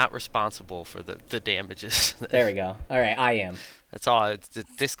 okay, I'm not responsible for the damages. There we go. All right, I am. That's all. It's the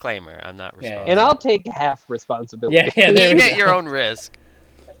disclaimer. I'm not Yeah, yeah. responsible. And I'll take half responsibility. Yeah, there Eat we at go. your own risk.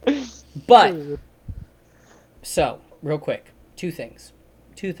 But so, real quick, two things.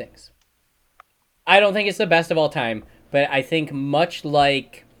 I don't think it's the best of all time, but I think much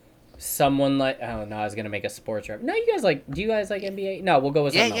like someone like oh no, I was gonna make a sports rep. No, you guys like? Do you guys like NBA? No, we'll go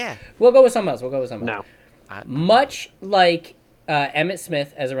with Yeah, something yeah. else. We'll go with something else. No. Much like Emmett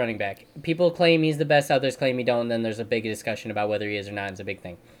Smith as a running back, people claim he's the best, others claim he don't. And then there's a big discussion about whether he is or not. It's a big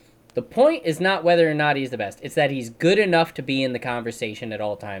thing. The point is not whether or not he's the best; it's that he's good enough to be in the conversation at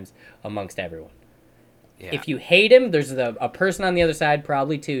all times amongst everyone. Yeah. If you hate him, there's a person on the other side,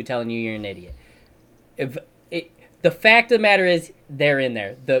 probably too, telling you you're an idiot. The fact of the matter is, they're in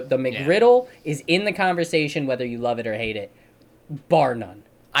there. The McGriddle is in the conversation, whether you love it or hate it, bar none.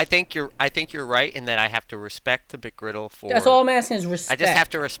 I think you're right in that I have to respect the McGriddle for. That's all I'm asking is I respect. just have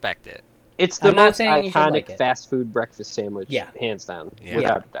to respect it. It's the I'm not most saying you should iconic like it. fast food breakfast sandwich, Yeah. hands down, Yeah.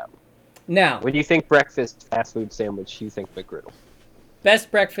 without a doubt. Now, When you think breakfast fast food sandwich, you think McGriddle. best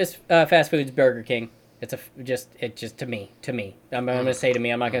breakfast fast food's Burger King. It's just to me. I'm gonna say to me.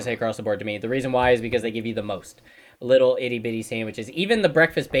 I'm not gonna say across the board to me. The reason why is because they give you the most little itty bitty sandwiches. Even the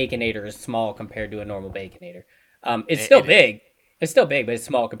breakfast Baconator is small compared to a normal Baconator. It's still It is. big. It's still big, but it's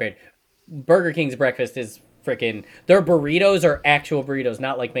small compared. Burger King's breakfast is freaking. Their burritos are actual burritos,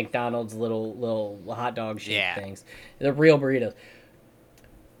 not like McDonald's little hot dog shaped Yeah. things. They're real burritos.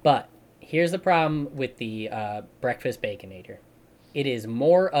 But here's the problem with the breakfast Baconator. It is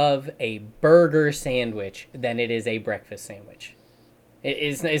more of a burger sandwich than it is a breakfast sandwich.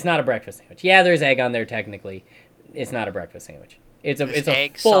 It's not a breakfast sandwich. Yeah, there's egg on there technically. It's not a breakfast sandwich. It's a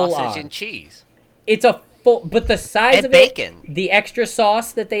Egg, full sausage, on. and cheese. It's a full, but the size And of bacon. it, the extra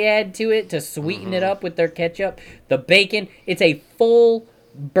sauce that they add to it to sweeten it up with their ketchup, the bacon, it's a full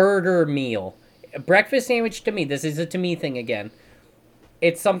burger meal. A breakfast sandwich to me, this is a to me thing again.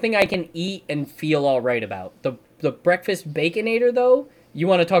 It's something I can eat and feel all right about. The breakfast Baconator though, You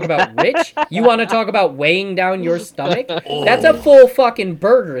want to talk about rich? You want to talk about weighing down your stomach? Oh. That's a full fucking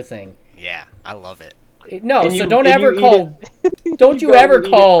burger thing. Yeah, I love it. No, And so you- don't and ever you eat call. Don't you go ever and eat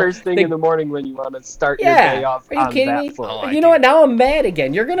it call first thing the- in the morning when you want to start your day Yeah, off are you on kidding that me? foot. Oh, I You know do. what? Now I'm mad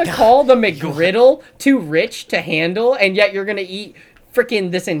again. You're gonna call the McGriddle too rich to handle, and yet you're gonna eat freaking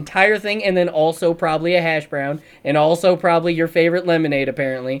this entire thing, and then also probably a hash brown, and also probably your favorite lemonade,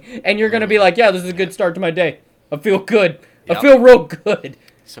 apparently. And you're gonna be like, "Yeah, this is a good start to my day. I feel good. I Yep. feel real good."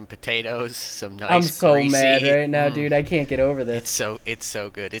 Some potatoes, some nice. I'm so greasy- mad right now, Mm. dude. I can't get over this. It's so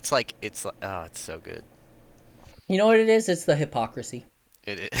good. Oh, it's so good. You know what it is? It's the hypocrisy.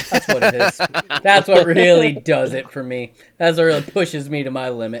 It is. That's what it is. That's what really does it for me. That's what really pushes me to my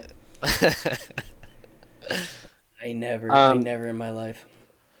limit. I never in my life.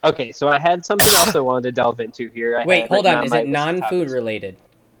 Okay, so I had something else I wanted to delve into here. I Wait, had hold written on. Is my it list of non-food topics. related?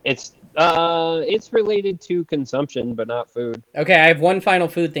 It's related to consumption, but not food. Okay, I have one final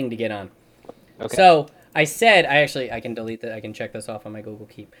food thing to get on. Okay. So I said, I can delete that. I can check this off on my Google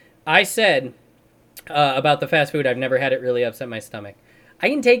Keep. I said about the fast food, I've never had it really upset my stomach. I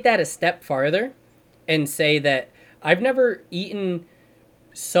can take that a step farther and say that I've never eaten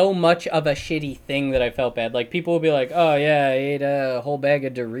so much of a shitty thing that I felt bad. Like, people will be like, "Oh yeah, I ate a whole bag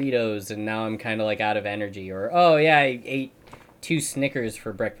of Doritos and now I'm kind of like out of energy," or "Oh yeah, I ate 2 Snickers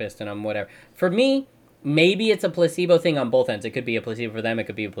for breakfast and I'm whatever." For me, maybe it's a placebo thing on both ends. It could be a placebo for them, it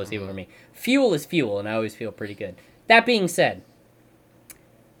could be a placebo for me. Fuel is fuel, and I always feel pretty good. That being said,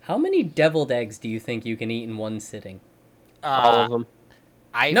 how many deviled eggs do you think you can eat in one sitting? All of them.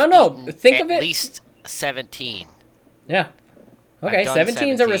 I've No, eaten think of at it- least 17. Yeah. Okay, I've done 17's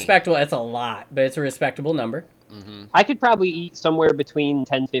a 17. respectable. That's a lot, but it's a respectable number. I could probably eat somewhere between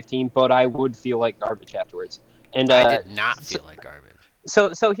 10, 15, but I would feel like garbage afterwards. And I did not feel like garbage.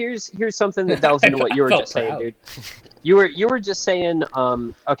 so here's something that delves into what you were felt just saying, proud. dude. You were just saying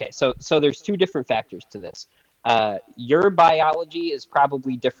okay, so there's 2 different factors to this. Your biology is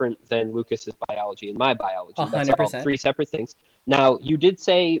probably different than Lucas's biology and my biology. That's all 100%. 3 separate things. Now, you did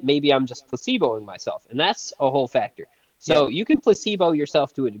say maybe I'm just placeboing myself, and that's a whole factor. So you can placebo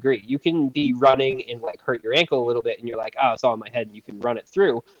yourself to a degree. You can be running and like hurt your ankle a little bit, and you're like, "Oh, it's all in my head," and you can run it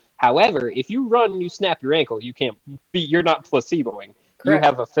through. However, if you run and you snap your ankle, you can't be. You're not placeboing. Correct. You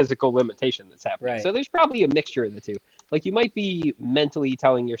have a physical limitation that's happening. Right. So there's probably a mixture of the two. Like, you might be mentally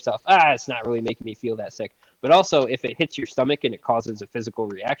telling yourself, it's not really making me feel that sick. But also, if it hits your stomach and it causes a physical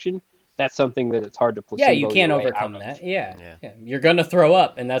reaction, that's something that it's hard to placebo. Yeah, you can't your way overcome out of. that. Yeah. Yeah. You're gonna throw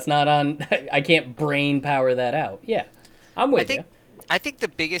up, and that's not on. I can't brain power that out. Yeah, I'm with you. I think the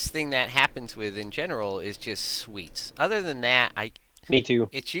biggest thing that happens with in general is just sweets. Other than that, Me too.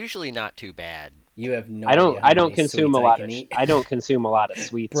 it's usually not too bad. You have no. I don't. idea how I don't many consume a sweets I lot can of. eat. I don't consume a lot of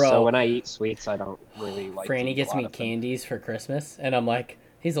sweets. Bro. So when I eat sweets, I don't really like. to Franny eat a gets lot me of them. candies for Christmas, and I'm like,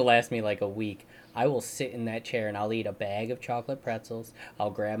 these will last me like a week. I will sit in that chair and I'll eat a bag of chocolate pretzels. I'll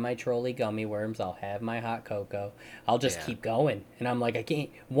grab my trolley gummy worms. I'll have my hot cocoa. I'll just Yeah. keep going, and I'm like, I can't.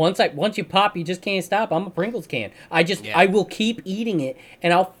 Once you pop, you just can't stop. I'm a Pringles can. Yeah. I will keep eating it,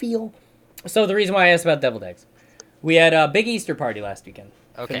 and I'll feel. So the reason why I asked about deviled eggs, we had a big Easter party last weekend.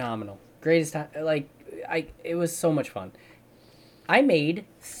 Okay. Phenomenal, greatest time. Like, it was so much fun. I made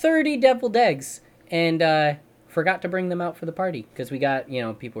 30 deviled eggs and forgot to bring them out for the party because we got,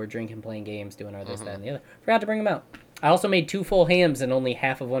 people were drinking, playing games, doing our this, that, and the other. Forgot to bring them out. I also made 2 full hams and only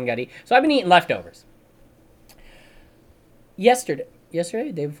half of one got eaten. So I've been eating leftovers. Yesterday,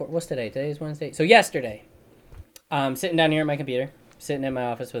 the day before, what's today? Today is Wednesday. So yesterday, I'm sitting down here at my computer, sitting in my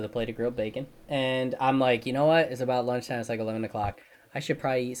office with a plate of grilled bacon, and I'm like, you know what? It's about lunchtime. It's like 11 o'clock. I should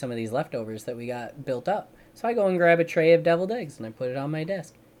probably eat some of these leftovers that we got built up. So I go and grab a tray of deviled eggs, and I put it on my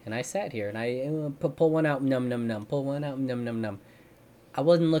desk. And I sat here, and I pull one out, num, num, num. Pull one out, num, num, num. I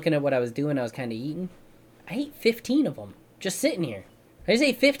wasn't looking at what I was doing. I was kind of eating. I ate 15 of them, just sitting here. I just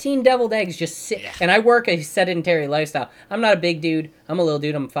ate 15 deviled eggs, just sit. Yeah. And I work a sedentary lifestyle. I'm not a big dude. I'm a little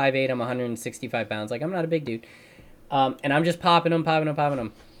dude. I'm 5'8". I'm 165 pounds. Like, I'm not a big dude. And I'm just popping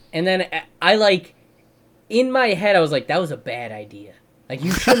them. And then in my head, I was like, that was a bad idea. Like,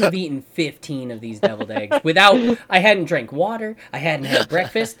 you shouldn't have eaten 15 of these deviled eggs I hadn't drank water. I hadn't had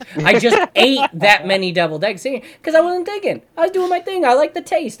breakfast. I just ate that many deviled eggs because I wasn't thinking. I was doing my thing. I like the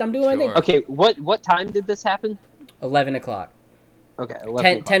taste. I'm doing my thing. Sure. Okay, what time did this happen? 11 o'clock. Okay,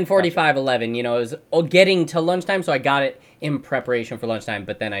 10:45, 11. It was getting to lunchtime, so I got it in preparation for lunchtime,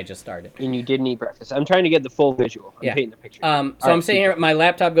 but then I just started. And you didn't eat breakfast. I'm trying to get the full visual. I'm Yeah. painting the picture. So All I'm right, sitting keep here. going. My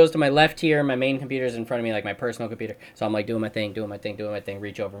laptop goes to my left here. My main computer's in front of me, like my personal computer. So I'm like doing my thing.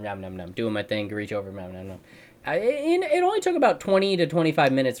 Reach over, nom nom nom. Doing my thing. Reach over, nom nom nom. It only took about 20 to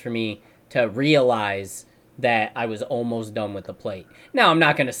 25 minutes for me to realize that I was almost done with the plate. Now I'm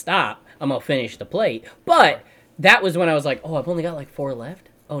not gonna stop. I'm gonna finish the plate. But that was when I was like, oh, I've only got like 4 left.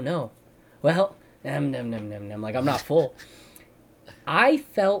 Oh no. Well, like I'm not full. I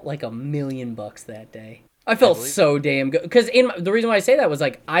felt like $1,000,000 that day. I felt so damn good because the reason why I say that was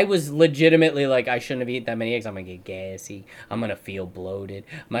like I was legitimately like I shouldn't have eaten that many eggs. I'm gonna get gassy. I'm gonna feel bloated.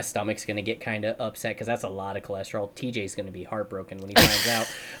 My stomach's gonna get kind of upset because that's a lot of cholesterol. TJ's gonna be heartbroken when he finds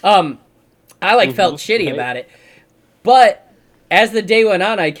out. I like felt shitty about it, but as the day went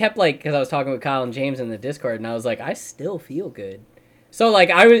on, I kept like because I was talking with Kyle and James in the Discord, and I was like, I still feel good. So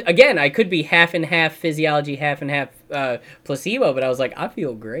like I could be half and half physiology, half and half placebo, but I was like, I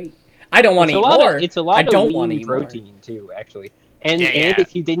feel great. I don't want to eat more. It's a lot I don't of want to lean eat protein more. too, actually. And Yeah. and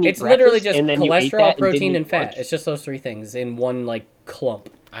if you didn't eat It's literally breakfast just and then you ate cholesterol, that protein, didn't and eat fat. lunch- It's just those 3 things in one like clump.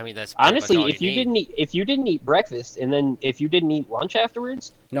 I mean, that's pretty much Honestly, all if you didn't eat breakfast and then if you didn't eat lunch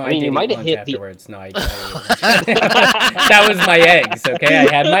afterwards, No, I mean, did you eat might have lunch hit afterwards. No, I ate lunch. That was my eggs. Okay,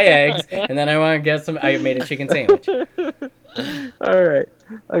 I had my eggs, and then I want to get some. I made a chicken sandwich. All right.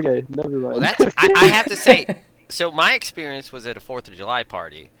 Okay, never mind. Well, that's I have to say. So my experience was at a 4th of July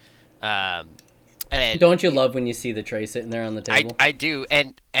party, and Don't you love when you see the tray sitting there on the table? I do,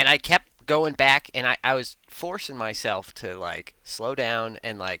 and I kept going back, and I was forcing myself to like slow down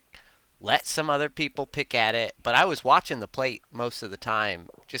and like let some other people pick at it, but I was watching the plate most of the time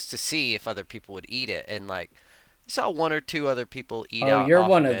just to see if other people would eat it, and like I saw 1 or 2 other people eat Oh, out. you're off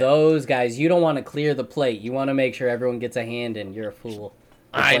one of of it. those guys. You don't want to clear the plate. You want to make sure everyone gets a hand in. You're a fool.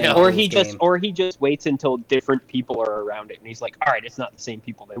 You're I playing know. a or fool's he just waits until different people are around it, and he's like, "All right, it's not the same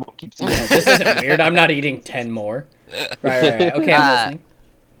people. They won't keep seeing game. This isn't weird. I'm not eating 10 more. Right. Okay, I'm listening.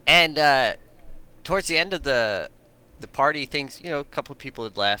 And towards the end of the party, things, a couple of people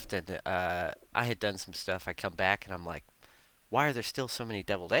had left, and I had done some stuff. I come back and I'm like, why are there still so many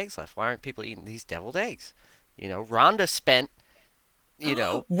deviled eggs left? Why aren't people eating these deviled eggs? Rhonda spent,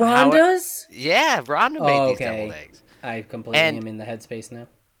 Rhonda's? yeah, Rhonda made these deviled Okay. eggs. I completely And- am in the headspace now.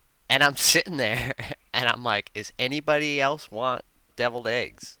 And I'm sitting there and I'm like, is anybody else want deviled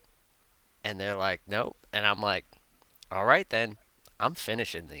eggs? And they're like, nope. And I'm like, all right then, I'm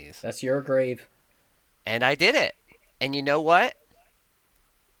finishing these. That's your grave. And I did it. And you know what?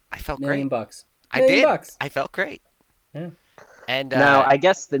 I felt $1,000,000 great. bucks. I $1,000,000 did. bucks. I felt great. Yeah. And Now, I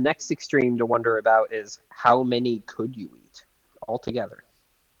guess the next extreme to wonder about is how many could you eat altogether?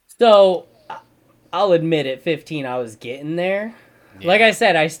 So, I'll admit at 15 I was getting there. yeah. Like I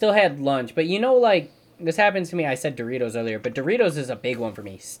said, I still had lunch, but like this happens to me. I said Doritos earlier, but Doritos is a big one for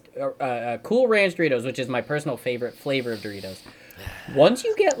me. Cool Ranch Doritos, which is my personal favorite flavor of Doritos. Once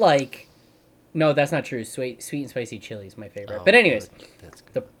you get like, no, that's not true. Sweet and spicy chili is my favorite. Oh, But anyways, that's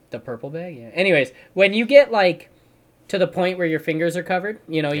good. the purple bag, yeah. Anyways, when you get like to the point where your fingers are covered,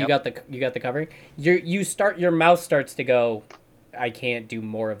 you Yep. got the covering. Your mouth starts to go, I can't do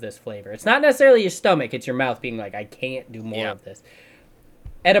more of this flavor. It's not necessarily your stomach, it's your mouth being like, I can't do more Yeah. of this.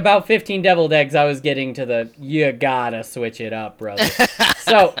 At about 15 deviled eggs, I was getting to the, you gotta switch it up, brother.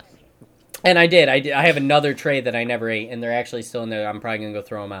 So, and I did. I have another tray that I never ate, and they're actually still in there. I'm probably going to go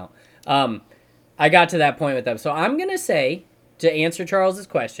throw them out. I got to that point with them. So I'm going to say, to answer Charles's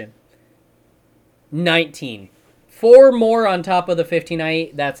question, 19. 4 more on top of the 15 I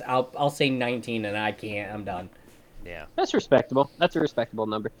ate. I'll say 19, and I can't. I'm done. Yeah. That's respectable. That's a respectable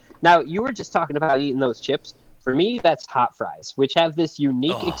number. Now, you were just talking about eating those chips. For me, that's hot fries, which have this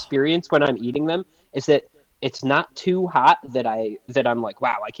unique experience when I'm eating them, is that it's not too hot that I'm like,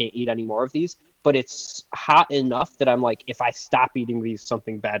 wow, I can't eat any more of these, but it's hot enough that I'm like, if I stop eating these,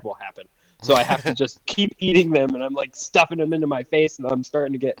 something bad will happen. So I have to just keep eating them, and I'm like stuffing them into my face, and I'm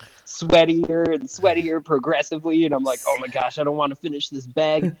starting to get sweatier and sweatier progressively, and I'm like, oh my gosh, I don't want to finish this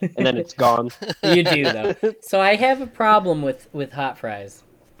bag, and then it's gone. You do, though. So I have a problem with hot fries.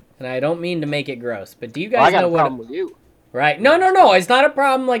 And I don't mean to make it gross, but do you Well, I guys got know a what... problem with you. Right? No. It's not a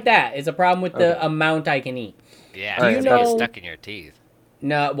problem like that. It's a problem with the Okay. amount I can eat. Yeah. Do you it's gonna get know- stuck in your teeth.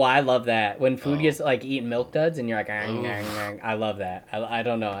 No, well, I love that. When food Oh. gets, like, eating milk duds and you're like, I love that. I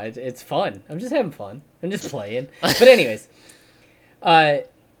don't know. It's fun. I'm just having fun. I'm just playing. But anyways,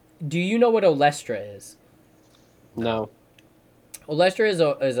 do you know what Olestra is? No. Olestra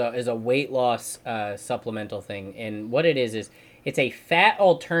is a weight loss supplemental thing, and what it is it's a fat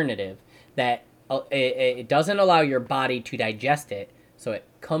alternative that it doesn't allow your body to digest it, so it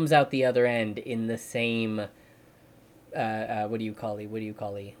comes out the other end in the same what do you call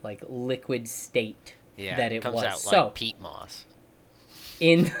it? Like liquid state Yeah. that it comes was. out So like peat moss.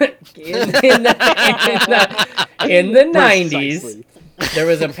 in the 90s, Precisely. There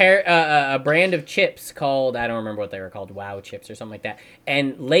was a brand of chips called, I don't remember what they were called, Wow chips or something like that.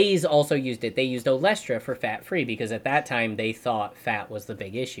 And Lay's also used it. They used Olestra for fat free because at that time they thought fat was the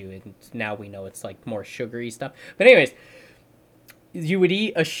big issue, and now we know it's like more sugary stuff. But anyways, you would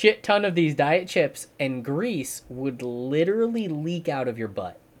eat a shit ton of these diet chips, and grease would literally leak out of your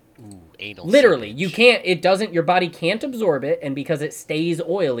butt. Ooh, anal Literally, seepage. you can't. It doesn't. Your body can't absorb it, and because it stays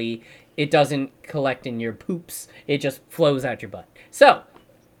oily, it doesn't collect in your poops. It just flows out your butt. So,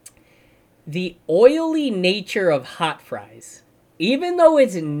 the oily nature of hot fries, even though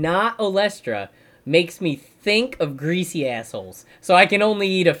it's not Olestra, makes me think of greasy assholes. So I can only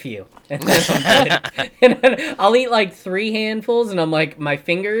eat a few, and then I'm done. And then I'll eat like 3 handfuls, and I'm like, my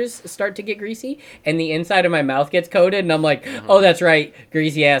fingers start to get greasy, and the inside of my mouth gets coated, and I'm like, oh, that's right,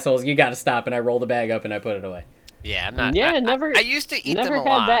 greasy assholes. You got to stop. And I roll the bag up and I put it away. Yeah, I'm not. Yeah, I, never. I used to eat them never a had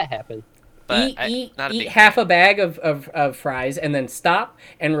lot, that happen. but eat not a big half fan. a bag of fries, and then stop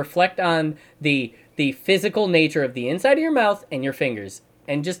and reflect on the physical nature of the inside of your mouth and your fingers,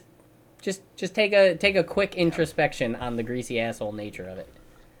 and just take a quick introspection on the greasy asshole nature of it.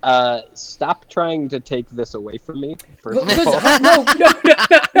 Stop trying to take this away from me. First of Because all.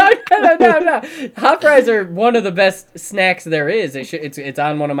 no. Hot fries are one of the best snacks there is. It's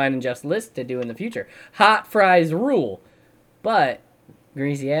on one of mine and Jeff's list to do in the future. Hot fries rule, but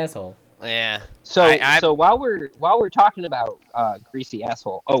greasy asshole. Yeah. So I- so while we're talking about greasy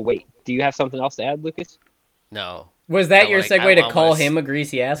asshole. Oh wait, do you have something else to add, Lucas? No. Was that I your like- segue I to call almost- him a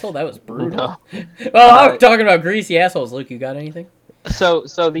greasy asshole? That was brutal. No. Well, I'm talking about greasy assholes. Luke, you got anything? So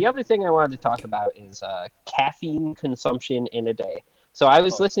the other thing I wanted to talk about is caffeine consumption in a day. So I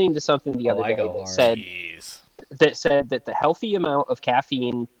was listening to something the other I day go that hard. Jeez. said that the healthy amount of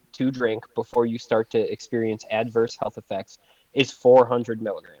caffeine to drink before you start to experience adverse health effects is 400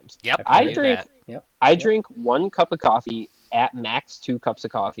 milligrams. Yep. I knew drink- that. Yep. I drink 1 cup of coffee at max 2 cups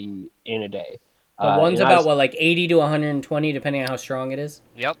of coffee in a day. But one's and I about was- like 80 to 120, depending on how strong it is.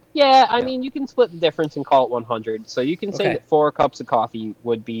 Yep. Yeah, I Yeah. mean, you can split the difference and call it 100. So you can say Okay. that 4 cups of coffee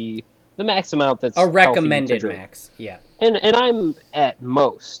would be the max amount that's A healthy to recommended drink. max. Yeah. And I'm at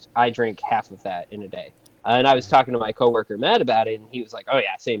most, I drink half of that in a day. And I was talking to my coworker Matt about it, and he was like, "Oh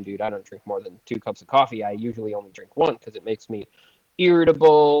yeah, same dude. I don't drink more than 2 cups of coffee. I usually only drink 1 because it makes me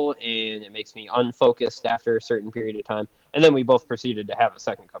irritable and it makes me unfocused after a certain period of time." And then we both proceeded to have a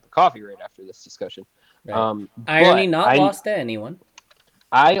second cup of coffee right after this discussion. Right. Irony but not lost to anyone.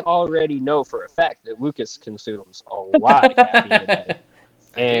 I already know for a fact that Lucas consumes a lot of caffeine a day.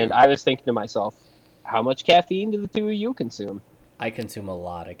 And I was thinking to myself, how much caffeine do the two of you consume? I consume a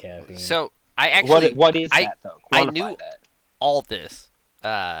lot of caffeine. So I actually What is I- that though? I Quantify knew- that. all this,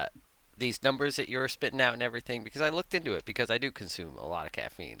 these numbers that you're spitting out and everything, because I looked into it because I do consume a lot of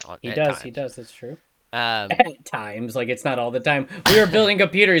caffeine. he at does. times. He does. That's true. Um, At times, like it's not all the time. We were building a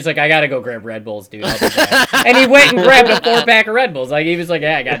computer. He's like, I gotta go grab Red Bulls, dude. I'll be back. And he went and grabbed a 4-pack of Red Bulls. Like he was like,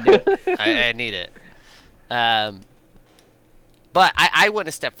 yeah, I gotta do it. I need it. But I went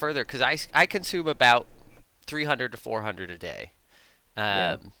a step further because I consume about 300 to 400 a day.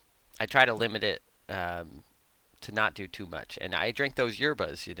 Yeah. I try to limit it to not do too much, and I drink those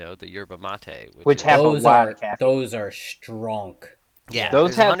yerbas, the yerba mate, Which is- have a Those lot are of caffeine. those are strong. yeah,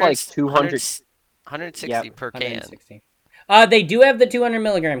 Those there's have, like, 200 160 Yep. per can. 160. They do have the 200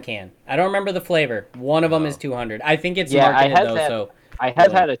 milligram can. I don't remember the flavor. One of them is 200. I think it's Yeah, I marketed had though. that. So I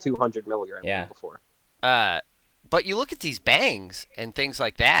have Yeah. had a 200 milligram Yeah. before. But you look at these bangs and things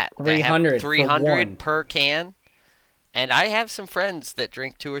like that. that have 300 for 300 one. per can, and I have some friends that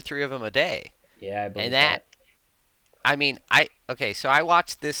drink 2 or 3 of them a day. yeah, I believe And that, I mean, so I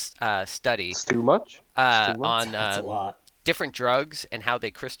watched this study It's too much. It's too much. on That's a lot. different drugs and how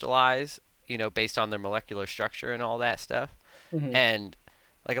they crystallize, based on their molecular structure and all that stuff. Mhm. And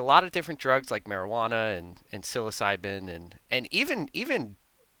like a lot of different drugs like marijuana and psilocybin and even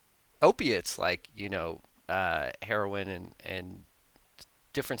opiates like, heroin and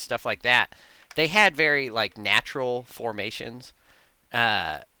different stuff like that. They had very like natural formations,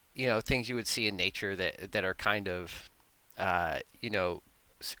 things you would see in nature that are kind of,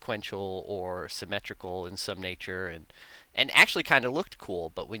 sequential or symmetrical in some nature and actually kind of looked cool.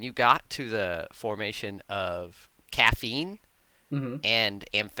 But when you got to the formation of caffeine Mhm. and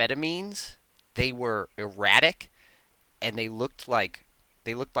amphetamines, they were erratic and they looked like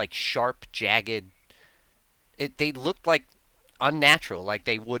sharp, jagged. They looked like unnatural, like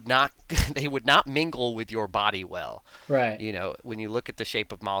they would not they would not mingle with your body well. Right. When you look at the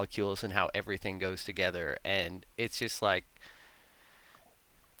shape of molecules and how everything goes together, and it's just like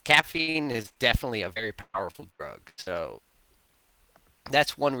caffeine is definitely a very powerful drug. So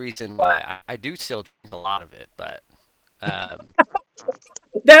that's one reason why I do still drink a lot of it. But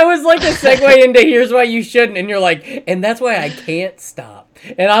That was like a segue into here's why you shouldn't, and you're like, and that's why I can't stop,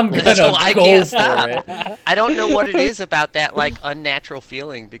 and I'm gonna So I go can't for stop. it. I don't know what it is about that like unnatural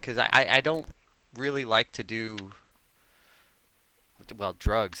feeling because I don't really like to do well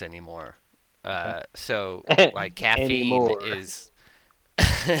drugs anymore. So like caffeine Anymore. is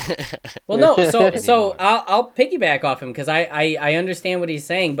Well, no, so anymore. I'll piggyback off him because I understand what he's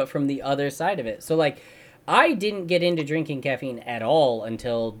saying, but from the other side of it. So like, I didn't get into drinking caffeine at all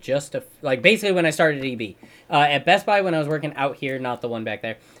until just like basically when I started EB at Best Buy when I was working out here, not the one back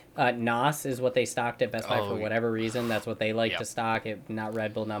there. Nos is what they stocked at Best Buy for Oh, whatever reason. That's what they like to yep. stock. It not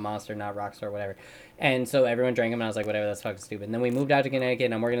Red Bull, not Monster, not Rockstar, whatever. And so everyone drank them, and I was like, whatever, that's fucking stupid. And then we moved out to Connecticut,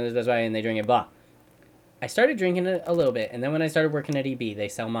 and I'm working at this Best Buy, and they drink it, blah. I started drinking it a little bit, and then when I started working at EB, they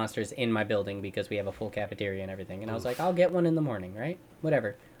sell Monsters in my building because we have a full cafeteria and everything. And I was like, Oof. I'll get one in the morning, right? Whatever.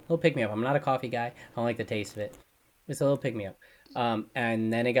 A little pick me up. I'm not a coffee guy. I don't like the taste of it. It's a little pick me up.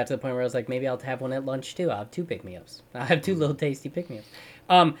 And then it got to the point where I was like, maybe I'll have one at lunch too. I'll have two pick me ups. I'll have two little tasty pick me ups.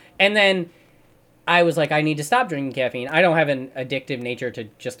 And then I was like, I need to stop drinking caffeine. I don't have an addictive nature to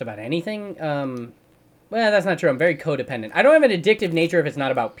just about anything. Well, that's not true. I'm very codependent. I don't have an addictive nature if it's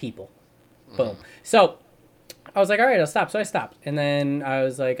not about people. Boom. So I was like, all right, I'll stop. So I stopped. And then I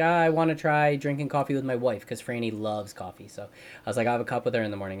was like, I want to try drinking coffee with my wife because Franny loves coffee. So I was like, I'll have a cup with her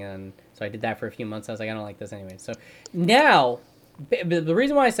in the morning. And so I did that for a few months. I was like, I don't like this anyway. So now, the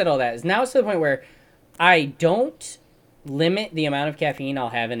reason why I said all that is now it's to the point where I don't limit the amount of caffeine I'll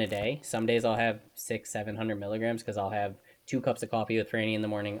have in a day. Some days I'll have 700 milligrams because I'll have 2 cups of coffee with Franny in the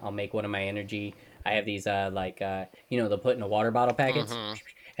morning. I'll make one of my energy. I have these they'll put in a water bottle packets, Mm-hmm.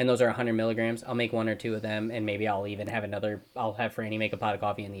 and those are 100 milligrams. I'll make one or two of them, and maybe I'll even have another. I'll have Franny make a pot of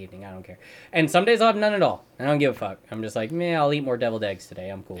coffee in the evening. I don't care. And some days I'll have none at all. I don't give a fuck. I'm just like, man, I'll eat more deviled eggs today.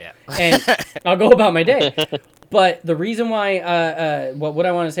 I'm cool, Yeah. and I'll go about my day. But the reason why, what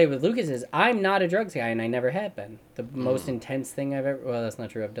I want to say with Lucas is, I'm not a drugs guy, and I never have been. The most intense thing I've ever, well, that's not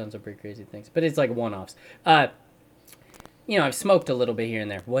true. I've done some pretty crazy things, but it's like one-offs. I've smoked a little bit here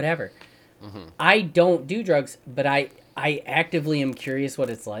and there, whatever. I don't do drugs, but I actively am curious what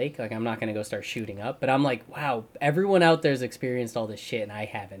it's like. Like, I'm not gonna go start shooting up, but I'm like, wow, everyone out there's experienced all this shit, and I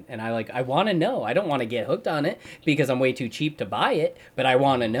haven't. And I want to know. I don't want to get hooked on it because I'm way too cheap to buy it, but I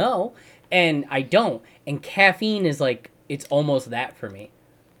want to know, and I don't. And caffeine is like, it's almost that for me.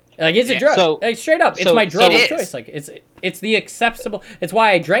 Like, it's a Yeah. drug. So, Like, straight up, it's so, my drug It of is. choice. Like, it's the acceptable. It's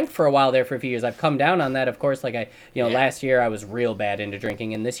why I drank for a while there for a few years. I've come down on that, of course. Like, Yeah. last year I was real bad into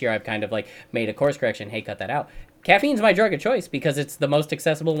drinking, and this year I've kind of like made a course correction. Hey, cut that out. Caffeine's my drug of choice because it's the most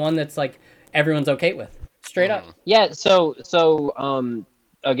accessible one that's like everyone's okay with. Straight up. yeah,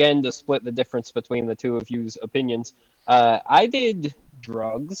 again, to split the difference between the two of you's opinions, I did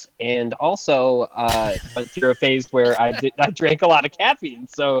drugs and also went through a phase where I drank a lot of caffeine.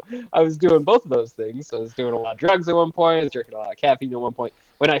 So I was doing both of those things. I was doing a lot of drugs at one point, I was drinking a lot of caffeine at one point.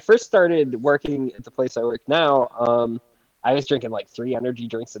 When I first started working at the place I work now, I was drinking like 3 energy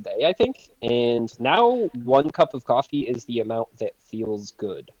drinks a day, I think. And now 1 cup of coffee is the amount that feels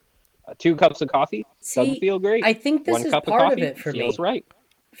good. 2 cups of coffee doesn't See, feel great. I think this One is cup of part of coffee it for feels me. right.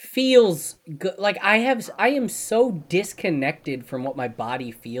 Feels good. Like, I am so disconnected from what my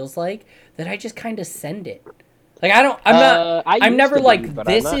body feels like that I just kind of send it. Like, I don't. I'm not. I I'm used never to be, like, but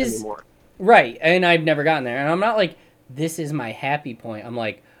I'm this not is anymore. right, and I've never gotten there. And I'm not like, this is my happy point. I'm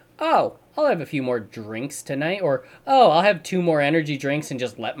like, oh, I'll have a few more drinks tonight, or oh, I'll have 2 more energy drinks and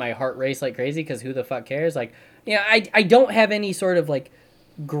just let my heart race like crazy because who the fuck cares? Like, I don't have any sort of like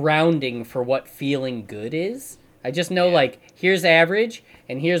grounding for what feeling good is. I just know Yeah. like, here's average,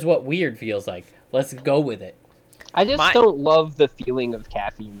 and here's what weird feels like. Let's go with it. I just My don't love the feeling of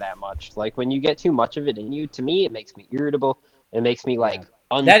caffeine that much. Like when you get too much of it in you, to me, it makes me irritable. It makes me like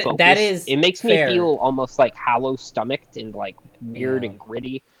That unfocused. is It makes me fair. feel almost like hollow stomached and like weird Yeah. and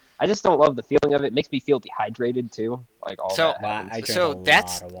gritty. I just don't love the feeling of it. It makes me feel dehydrated too. Like all so that Wow, happens. I drink a so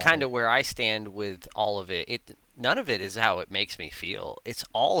that's lot of kind water. of where I stand with all of it. None of it is how it makes me feel. It's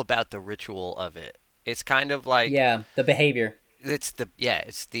all about the ritual of it. It's kind of like Yeah, the behavior. it's the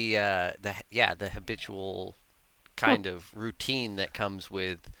habitual kind of routine that comes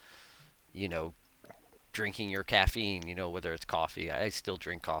with, you know, drinking your caffeine, whether it's coffee. I still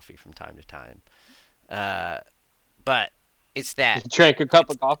drink coffee from time to time. Uh, but it's I that drank a cup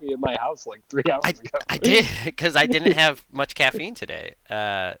it's of coffee in my house like 3 hours ago. I did because I didn't have much caffeine today.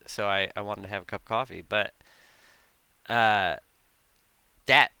 So I wanted to have a cup of coffee, but uh,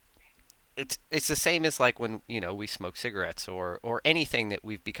 that it's the same as like when, we smoke cigarettes or anything that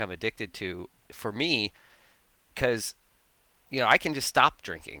we've become addicted to. For me, because I can just stop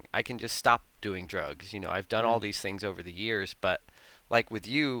drinking. I can just stop doing drugs. I've done all Mm. these things over the years, but like with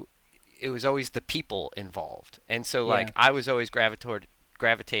you, it was always the people involved. And so Yeah. like I was always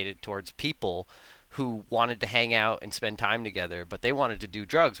gravitated towards people who wanted to hang out and spend time together, but they wanted to do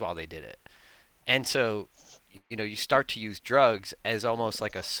drugs while they did it. And so, you know, you start to use drugs as almost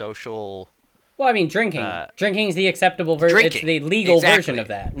like a social Well, I mean, drinking. uh, Drinking is the acceptable version. It's drinking. the legal version Exactly. of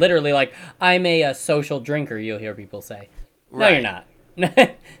that. Literally, like, I'm a social drinker, you'll hear people say. No, you're Right. not.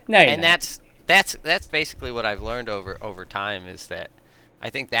 No, you're And not. that's basically what I've learned over time is that I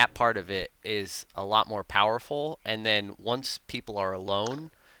think that part of it is a lot more powerful. And then once people are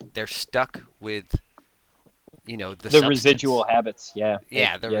alone, they're stuck with, you know, the The residual substance. habits, yeah.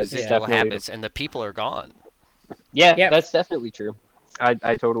 Yeah, the Yeah, it's residual definitely. habits, and the people are gone. Yeah, Yep. that's definitely true.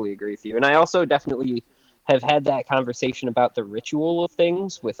 I totally agree with you. And I also definitely have had that conversation about the ritual of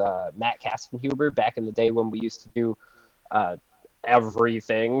things with Matt Kastenhuber back in the day when we used to do uh,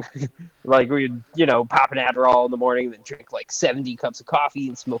 everything. Like we'd, pop an Adderall in the morning, then drink like 70 cups of coffee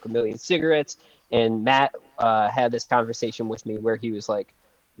and smoke a million cigarettes. And Matt had this conversation with me where he was like,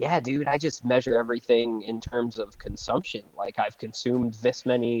 yeah, dude, I just measure everything in terms of consumption. Like I've consumed this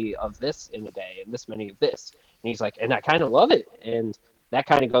many of this in a day and this many of this. And he's like, and I kind of love it. And that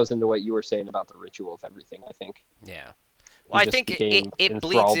kind of goes into what you were saying about the ritual of everything, I think. Yeah. Well, He I just think it, became it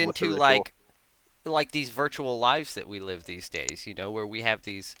bleeds enthralled with the into ritual. like these virtual lives that we live these days, you know, where we have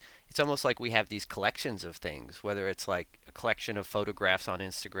these it's almost like we have these collections of things, whether it's like a collection of photographs on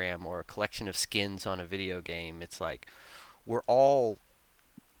Instagram or a collection of skins on a video game. It's like we're all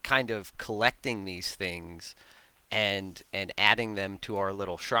kind of collecting these things and adding them to our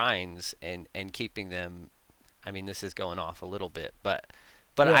little shrines and keeping them. I mean, this is going off a little bit, but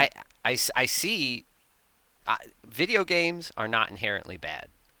Yeah. I see video games are not inherently bad.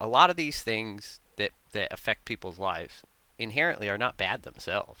 A lot of these things that affect people's lives inherently are not bad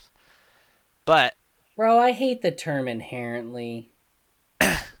themselves. But Bro, I hate the term inherently.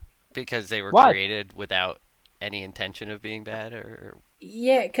 because they were Why? created without any intention of being bad or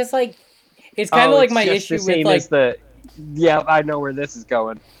Yeah, because, like, it's kind Oh, of like it's my just the issue with, same as like, the. Yeah, I know where this is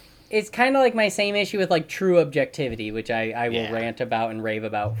going. it's kind of like my same issue with, like, true objectivity, which I will yeah. rant about and rave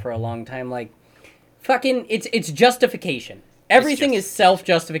about for a long time. Like, fucking, it's justification. It's Everything is justification.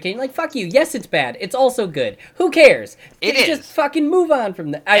 self-justification. Like, fuck you. Yes, it's bad. It's also good. Who cares? It Just is. fucking move on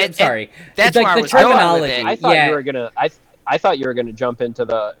from that. I'm And sorry. that's Like, where I the was going with terminology. it. I thought Yeah. you were gonna. I thought you were gonna jump into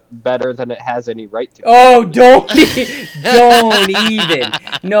the better than it has any right to. Oh, don't don't even.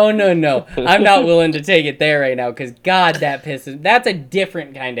 No, no, no. I'm not willing to take it there right now because God, that pisses. That's a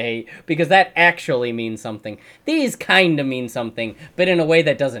different kind of hate because that actually means something. These kind of mean something, but in a way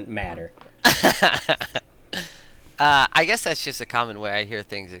that doesn't matter. I guess that's just a common way I hear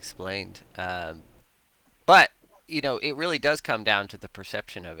things explained. But you know, it really does come down to the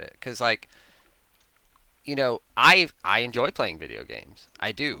perception of it. Because like, you know, I enjoy playing video games.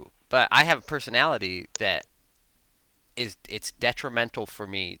 I do, but I have a personality that it's detrimental for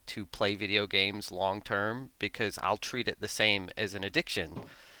me to play video games long term because I'll treat it the same as an addiction,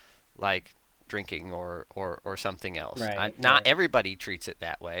 like drinking or something else. Right, Not right, everybody treats it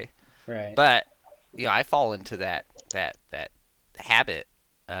that way, right. but you know, I fall into that habit.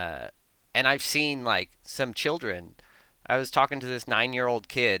 Uh, and I've seen like some children. I was talking to this 9-year-old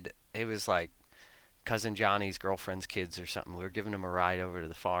kid. It was like cousin Johnny's girlfriend's kids or something. We were giving him a ride over to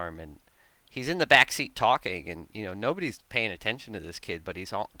the farm, and he's in the back seat talking, and you know nobody's paying attention to this kid, but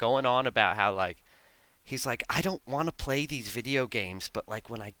he's all, going on about how like he's like I don't want to play these video games, but like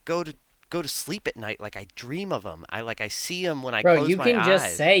when I go to sleep at night, like I dream of them. I see them when I Bro, close you my can just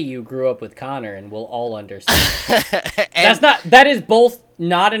eyes. say you grew up with Connor and we'll all understand. And That is both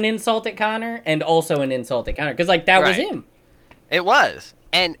not an insult at Connor and also an insult at Connor because, like, that was right. him. It was.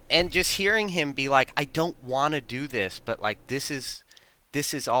 And just hearing him be like, I don't want to do this, but like this is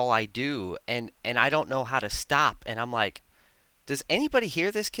all I do and I don't know how to stop. And I'm like, does anybody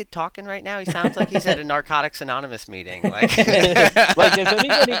hear this kid talking right now? He sounds like he's at a Narcotics Anonymous meeting. Like Like,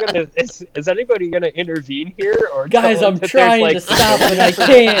 is anybody gonna intervene here or Guys, tell him I'm that trying there's, to stop, but I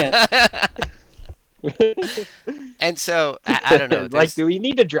can't. And so I don't know. Like, do we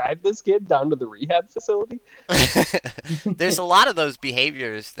need to drive this kid down to the rehab facility? There's a lot of those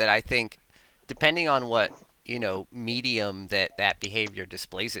behaviors that I think, depending on what, you know, medium that behavior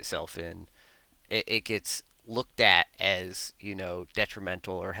displays itself in, it gets looked at as, you know,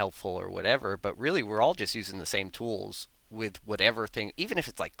 detrimental or helpful or whatever. But really, we're all just using the same tools with whatever thing, even if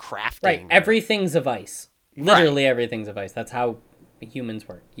it's like Right, crafting. everything's a vice. Right. Literally everything's a vice. That's how humans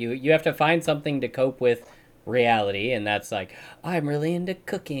work. You have to find something to cope with reality, and that's like, I'm really into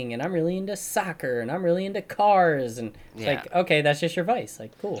cooking, and I'm really into soccer, and I'm really into cars, and it's Yeah. like, okay, that's just your vice.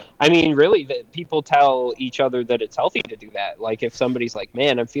 Like, cool. I mean, really, that people tell each other that it's healthy to do that. Like, if somebody's like,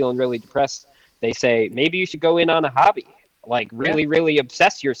 "Man, I'm feeling really depressed," they say, "Maybe you should go in on a hobby. Like, Yeah. really, really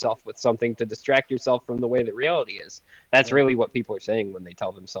obsess yourself with something to distract yourself from the way that reality is." That's Yeah. really what people are saying when they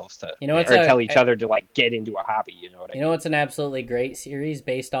tell themselves to, You know, Yeah. it's or a, tell each other to like get into a hobby. You know what I you mean? know, it's an absolutely great series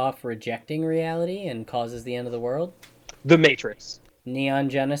based off rejecting reality and causes the end of the world. The Matrix. Neon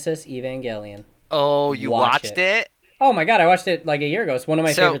Genesis Evangelion. Oh, you Watch watched it? Oh my god, I watched it like a year ago. It's one of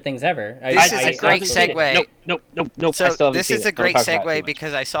my So, favorite things ever. this is a still great haven't seen it. segue. Nope, nope, nope, nope. I So still haven't this seen is it. a Don't great talk about it too segue much.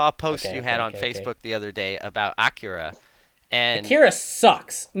 because I saw a post Okay, you had okay, on okay, Facebook okay. the other day about Akira, and Akira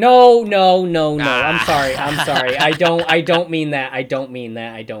sucks. No, no, no, no. I'm Ah. sorry. I'm sorry. I don't mean that. I don't mean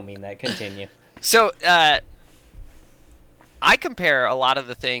that. I don't mean that. Continue. so I compare a lot of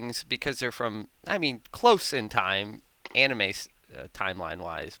the things because they're from, I mean, close in time, anime timeline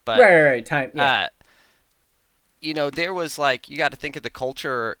wise, but Right. Time. Yeah. uh, you know, there was like you got to think of the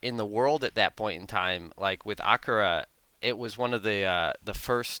culture in the world at that point in time. Like with Akira, it was one of the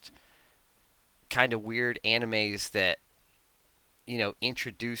first kind of weird animes that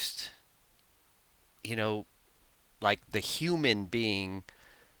introduced you know like the human being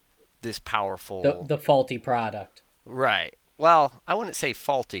this powerful. The faulty product. Right. Well, I wouldn't say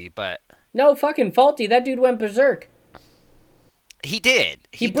faulty, but No, fucking faulty. That dude went berserk. he did.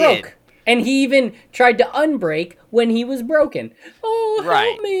 He He broke. did. And he even tried to unbreak when he was broken. Oh, Right.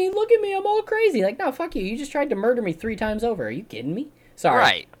 help me. Look at me. I'm all crazy. Like, no, fuck you. You just tried to murder me 3 times over. Are you kidding me? Sorry.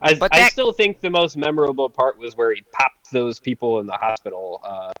 Right. I But still think the most memorable part was where he popped those people in the hospital. In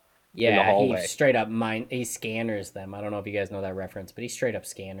the Yeah, he hallway. straight up he scanners them. I don't know if you guys know that reference, but he straight up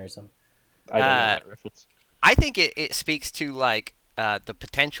scanners them. I don't know Uh, that reference. I think it speaks to like the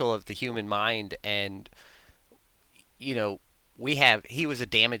potential of the human mind, and you know he was a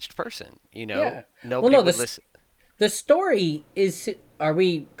damaged person. Yeah. Nobody no, would this listen. the story is. Are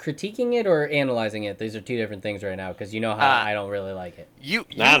we critiquing it or analyzing it? These are 2 different things right now because you know how I don't really like it. You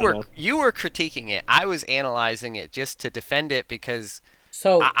I don't were know. you were critiquing it. I was analyzing it just to defend it because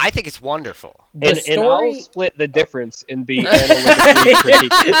So I think it's wonderful. the And I'll story. split the difference and be analytically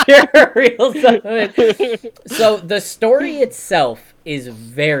critiqued. You're a real son of a- So the story itself is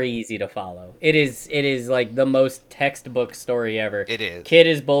very easy to follow. It is like the most textbook story ever. It is. Kid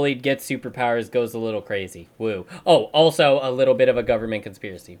is bullied, gets superpowers, goes a little crazy. Woo. Oh, also a little bit of a government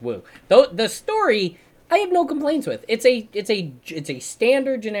conspiracy. Woo. Though the story I have no complaints with. It's a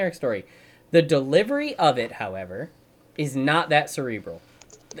standard generic story. The delivery of it, however, is not that cerebral.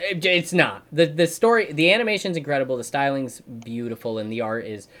 It's not. The story, the animation's incredible, the styling's beautiful, and the art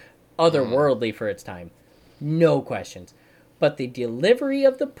is otherworldly for its time. No questions. But the delivery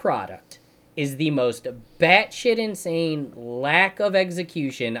of the product is the most batshit insane lack of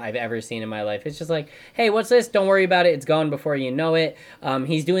execution I've ever seen in my life. It's just like, hey, what's this? Don't worry about it. It's gone before you know it.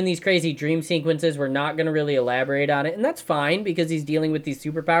 He's doing these crazy dream sequences. We're not going to really elaborate on it. And that's fine because he's dealing with these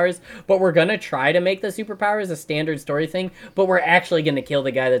superpowers. But we're going to try to make the superpowers a standard story thing. But we're actually going to kill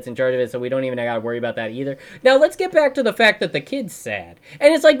the guy that's in charge of it. So we don't even got to worry about that either. Now, let's get back to the fact that the kid's sad.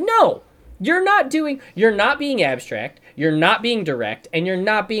 And it's like, no. You're not being abstract, you're not being direct, and you're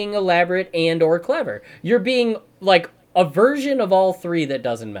not being elaborate and or clever. You're being like a version of all 3 that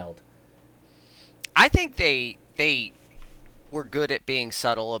doesn't meld. I think they were good at being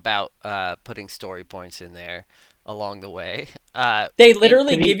subtle about putting story points in there along the way. They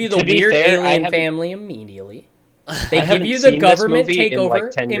literally to be- give you the to be weird fair, I alien haven't- family immediately. I They give haven't you the seen this government movie in, like,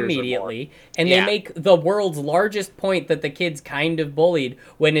 takeover 10 years or more. immediately, and Yeah. they make the world's largest point that the kid's kind of bullied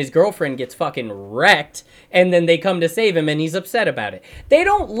when his girlfriend gets fucking wrecked, and then they come to save him, and he's upset about it. They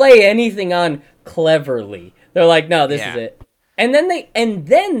don't lay anything on cleverly. They're like, no, this Yeah. is it. And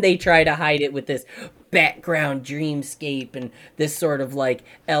then they try to hide it with this background dreamscape and this sort of like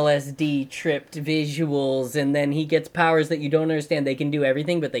LSD tripped visuals, and then he gets powers that you don't understand. They can do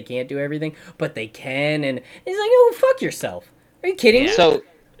everything, but they can't do everything, but they can, and he's like, oh, fuck yourself. Are you kidding me?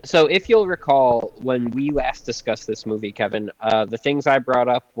 So if you'll recall, when we last discussed this movie, Kevin, the things I brought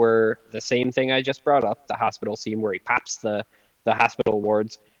up were the same thing I just brought up, the hospital scene where he pops the hospital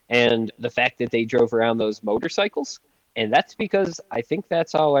wards, and the fact that they drove around those motorcycles. And that's because I think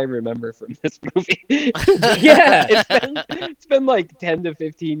that's all I remember from this movie. Yeah. It's been like 10 to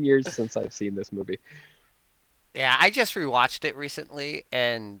 15 years since I've seen this movie. Yeah, I just rewatched it recently,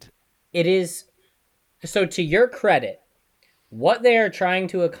 and It is, so to your credit, what they are trying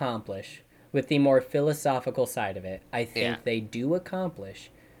to accomplish with the more philosophical side of it, I think Yeah. they do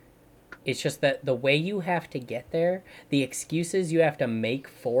accomplish. It's just that the way you have to get there, the excuses you have to make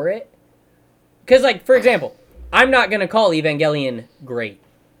for it, Because, like, for example, I'm not going to call Evangelion great.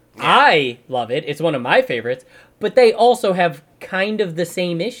 Yeah. I love it. It's one of my favorites. But they also have kind of the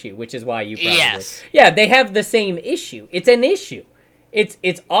same issue, which is why you probably... Yes. Yeah, they have the same issue. It's an issue.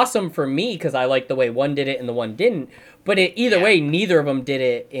 It's awesome for me because I like the way one did it and the one didn't. But either Yeah. way, neither of them did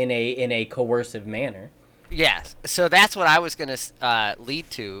it in a coercive manner. Yes. So that's what I was going to lead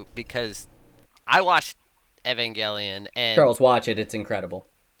to, because I watched Evangelion, and Charles, watch it. It's incredible.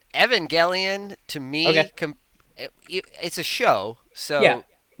 Evangelion, to me, Okay. it's a show. So Yeah.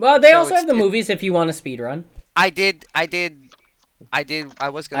 Well, they so also have the it- movies if you want to speed run. I was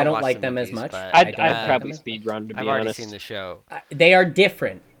going I to don't watch like the them as movies, much. but, I'd, don't I'd like probably them. speed run, to be I've already honest. seen the show. They are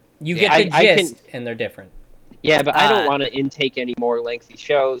different. You Yeah. get the I can- gist, and they're different. Yeah, but I don't Uh, want to intake any more lengthy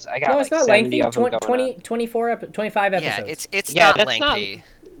shows. I got No, like it's not 70 lengthy. of them going 20, on. 25 episodes. Yeah, it's Yeah, not that's not- lengthy.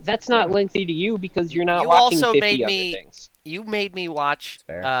 That's not lengthy to you because you're not You watching also 50 made other me- things. You made me watch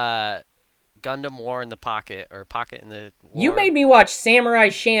That's Gundam War in the Pocket, or Pocket in the War. You made me watch Samurai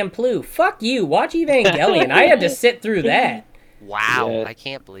Champloo. Fuck you. Watch Evangelion. I had to sit through that. Wow, Yeah. I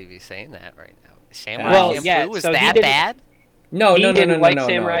can't believe he's saying that right now. Samurai Well, Champloo yeah, was so he that didn't- bad? No, He no, no, didn't no, no, like no,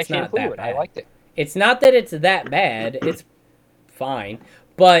 Samurai no. It's not Champloo, that and I bad. liked it. It's not that it's that bad. It's fine.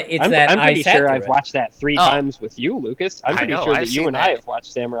 But it's I'm that pretty I sat sure through I've it. watched that 3 Oh. times with you, Lucas. I'm I pretty know, sure I've that you seen and I that have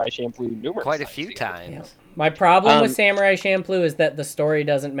watched Samurai Champloo numerous Quite a times few together. times. My problem with Um, Samurai Champloo is that the story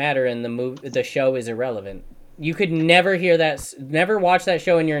doesn't matter and the show is irrelevant. You could never hear that, never watch that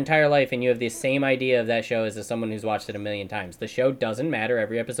show in your entire life, and you have the same idea of that show as someone who's watched it a million times. The show doesn't matter.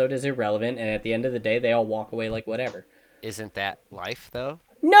 Every episode is irrelevant, and at the end of the day, they all walk away like whatever. Isn't that life, though?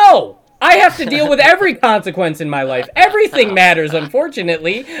 No! I have to deal with every consequence in my life. Everything matters,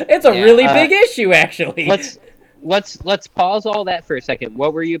 unfortunately. It's a Yeah, really big issue, actually. Let's pause all that for a second.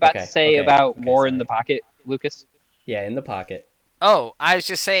 What were you about Okay, to say okay, about okay, War in sorry. the Pocket, Lucas? Yeah, in the pocket. Oh, I was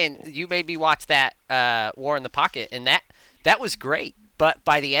just saying, you made me watch that War in the Pocket, and that was great. But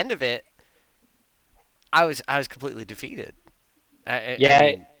by the end of it, I was completely defeated. I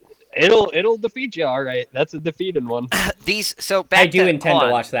mean, It'll defeat you, all right. That's a defeating one. back I do to, intend hold to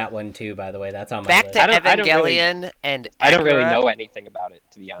on. watch that one too, by the way. That's on my Back list. to I don't really- Evangelion and I don't really Akira. know anything about it,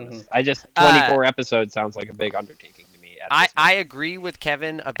 to be honest. Mm-hmm. I just 24 episodes sounds like a big undertaking to me. I agree with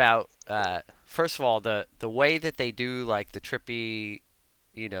Kevin about first of all the way that they do like the trippy,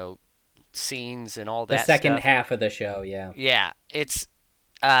 scenes and all The that second stuff. half of the show, yeah. Yeah, it's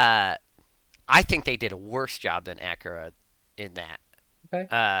I think they did a worse job than Akira in that.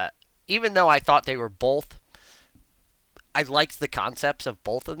 Okay. Even though I thought they were both, I liked the concepts of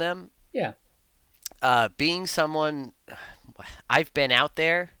both of them. Yeah. Being someone, I've been out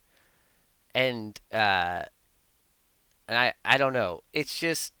there, and I don't know. It's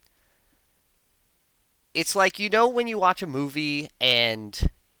just, it's like, when you watch a movie and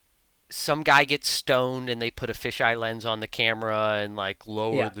some guy gets stoned and they put a fisheye lens on the camera and like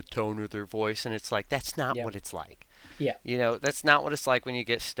lower Yeah. the tone of their voice, and it's like, that's not Yeah. what it's like. Yeah. That's not what it's like when you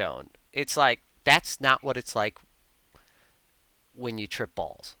get stoned. It's like, that's not what it's like when you trip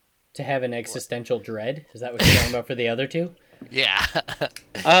balls. To have an existential dread? Is that what you're talking about for the other two? Yeah.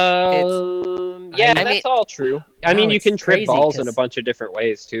 Yeah, I that's mean- all true. I No, mean, you it's can trip crazy balls in a 'cause- bunch of different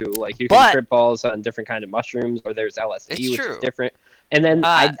ways too. Like you But- can trip balls on different kind of mushrooms, or there's LSD, It's which true. is different. And then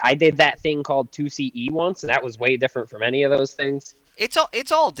Uh, I did that thing called 2CE once, and that was way different from any of those things.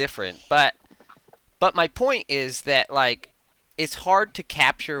 It's all different, but my point is that like it's hard to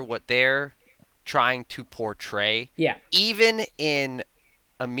capture what they're trying to portray, Yeah. even in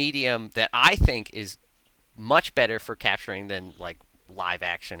a medium that I think is much better for capturing than like live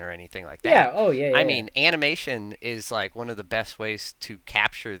action or anything like that. Yeah. Oh, yeah. I yeah. mean, animation is like one of the best ways to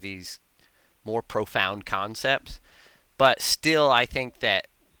capture these more profound concepts, but still I think that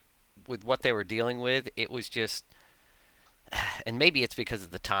with what they were dealing with, it was just, and maybe it's because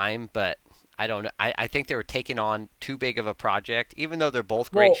of the time, but I don't know. I think they were taking on too big of a project, even though they're both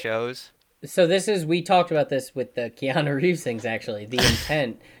great Well, shows. So we talked about this with the Keanu Reeves things, actually. The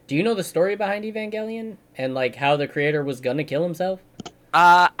intent. Do you know the story behind Evangelion? And, like, how the creator was gonna kill himself?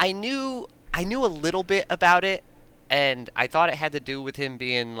 I knew a little bit about it, and I thought it had to do with him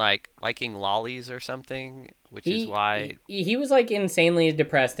being like liking lollies or something, which is why. He was, like, insanely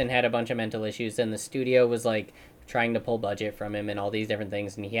depressed and had a bunch of mental issues, and the studio was, like, trying to pull budget from him and all these different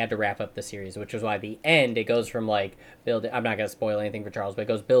things, and he had to wrap up the series, which was why the end, it goes from, like, building... I'm not going to spoil anything for Charles, but it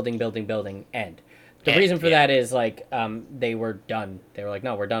goes building, building, building, end. The reason for that is, like, they were done. They were like,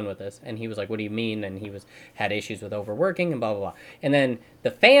 no, we're done with this. And he was like, what do you mean? And he had issues with overworking and blah, blah, blah. And then the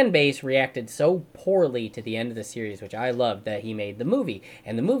fan base reacted so poorly to the end of the series, which I loved, that he made the movie.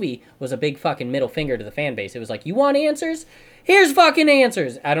 And the movie was a big fucking middle finger to the fan base. It was like, you want answers? here's fucking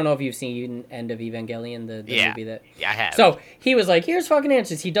answers. I don't know if you've seen End of Evangelion, the Yeah. movie that. Yeah, I have. So he was like, here's fucking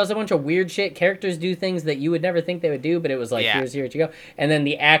answers. He does a bunch of weird shit. Characters do things that you would never think they would do, but it was like, Yeah. here you go. And then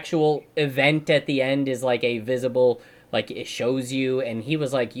the actual event at the end is like a visible, like it shows you. And he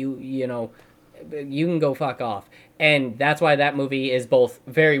was like, you know, you can go fuck off. And that's why that movie is both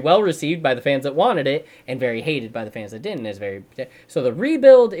very well received by the fans that wanted it and very hated by the fans that didn't. So the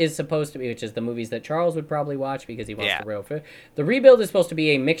Rebuild is supposed to be, which is the movies that Charles would probably watch because he wants to rail for. The Rebuild is supposed to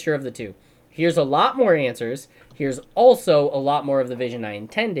be a mixture of the two. Here's a lot more answers. Here's also a lot more of the vision I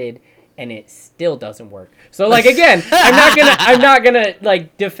intended, and it still doesn't work. So like again, I'm not gonna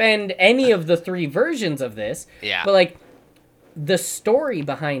like defend any of the three versions of this. Yeah. But like the story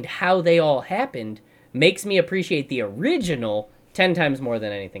behind how they all happened makes me appreciate the original 10 times more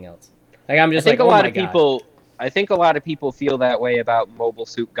than anything else. Like I'm just I think like, a oh lot my of God. people. I think a lot of people feel that way about Mobile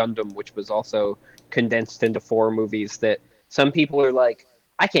Suit Gundam, which was also condensed into 4 movies. That some people are like,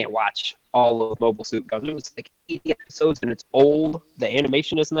 I can't watch all of Mobile Suit Gundam. It's like 80 episodes and it's old. The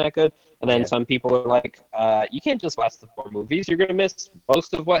animation isn't that good. And then some people are like, you can't just watch the 4 movies. You're gonna miss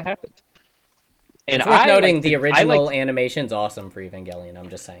most of what happened. And It's worth noting like the to- original animation's awesome for Evangelion. I'm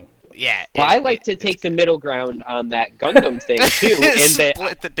just saying. Yeah. Well, I like to take the middle ground on that Gundam thing too, and that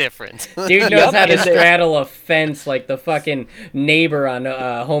split the difference. Dude knows how to and the- straddle a fence like the fucking neighbor on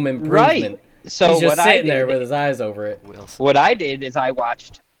Home Improvement. Right. So He's just what I sitting there did- with his eyes over it. Wilson. What I did is I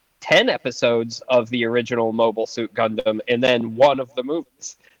watched 10 episodes of the original Mobile Suit Gundam and then one of the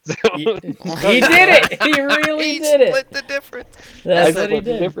movies. So He did it. He really He did it. split the difference. That's I what he split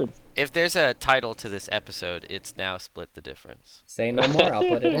the did. difference. If there's a title to this episode, it's now Split the Difference. Say no more. I'll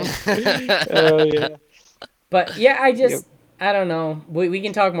put it in. Oh yeah. But yeah, I don't know. We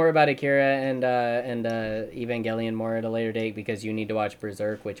can talk more about Akira and Evangelion more at a later date because you need to watch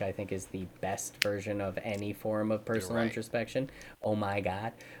Berserk, which I think is the best version of any form of personal right. introspection. Oh my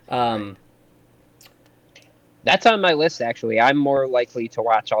God. That's on my list actually. I'm more likely to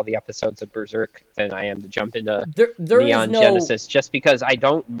watch all the episodes of Berserk than I am to jump into There is Neon no Genesis just because I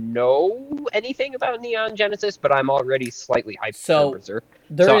don't know anything about Neon Genesis, but I'm already slightly hyped So, for Berserk.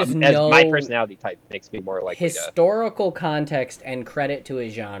 there is as no my personality type makes me more likely to. historical context and credit to a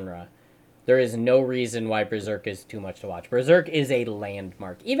genre. There is no reason why Berserk is too much to watch. Berserk is a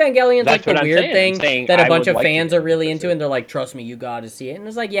landmark. Evangelion's That's like the what I'm weird saying. I'm thing saying that a I bunch would of like to fans do are really into, Berserk. and they're like, trust me, you gotta see it. And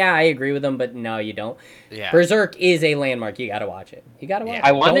it's like, yeah, I agree with them, but no, you don't. Yeah. Berserk is a landmark. You gotta watch it. You gotta watch Yeah. it. I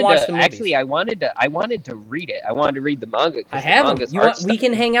Don't wanted watch the to movies. actually. I wanted to read it. I wanted to read the manga. 'cause I the have them. manga's You want, art we style.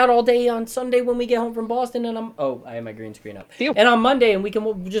 can hang out all day on Sunday when we get home from Boston, and I have my green screen up. Deal. And on Monday, and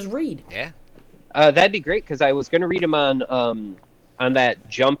we'll just read. Yeah. That'd be great because I was gonna read them on that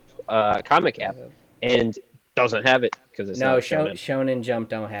Jump comic app, and doesn't have it because it's No, not shonen. Shonen Jump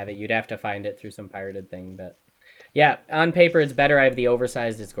don't have it. You'd have to find it through some pirated thing, but yeah, on paper it's better. I have the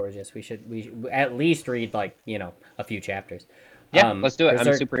oversized. It's gorgeous. We should at least read like a few chapters. Yeah, let's do it. I'm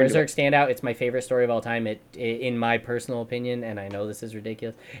Berserk, super into Berserk standout. It's my favorite story of all time. It in my personal opinion, and I know this is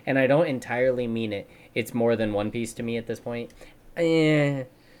ridiculous, and I don't entirely mean it. It's more than One Piece to me at this point. Well,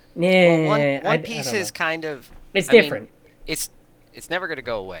 I One Piece don't know. is kind of. It's I mean, different. It's never gonna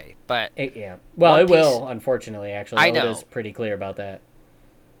go away, but Yeah. Well, One it will. Piece- Unfortunately, actually, I know. Oda's pretty clear about that.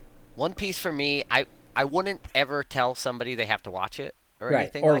 One Piece for me, I wouldn't ever tell somebody they have to watch it or Right,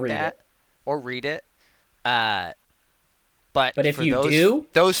 anything or like read that, it. or read it. But if for you those, do?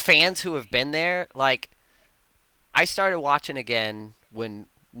 those fans who have been there, like, I started watching again when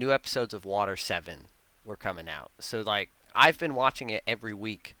new episodes of Water 7 were coming out. So like, I've been watching it every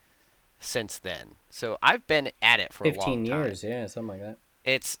week since then. So I've been at it for a long 15 time. years, yeah, something like that.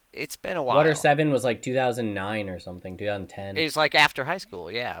 It's been a while. Water 7 was like 2009 or something, 2010. It's like after high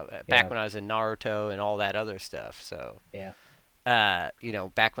school, yeah. Yeah. Back when I was in Naruto and all that other stuff. So Yeah.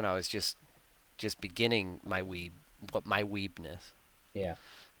 back when I was just beginning my weebness. Yeah.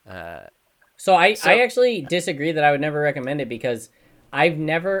 Uh, So I So- actually disagree that I would never recommend it because I've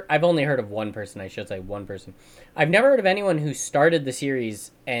only heard of one person, I should say one person. I've never heard of anyone who started the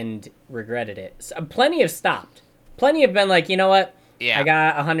series and regretted it. Plenty have stopped. Plenty have been like, you know what? yeah. I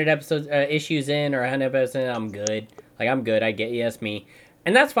got 100 episodes issues in or 100 episodes in, I'm good. Like, I'm good. I get you. That's me.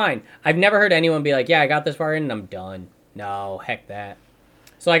 And that's fine. I've never heard anyone be like, yeah, I got this far in and I'm done. No, heck that.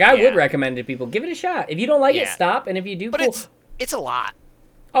 So, like, I would Yeah. recommend it to people. Give it a shot. If you don't like it, Yeah. stop. And if you do, But cool. it's a lot.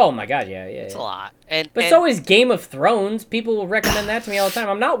 Oh my god, yeah. It's a lot. And But so is Game of Thrones. People will recommend that to me all the time.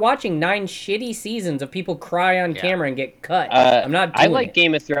 I'm not watching 9 shitty seasons of people cry on camera and get cut. I'm not doing I like it.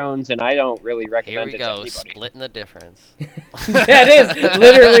 Game of Thrones, and I don't really here recommend we it to go, anybody. splitting the difference. That is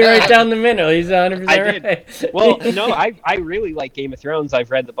literally right down the middle. He's 100% I did. right. Well, no, I really like Game of Thrones.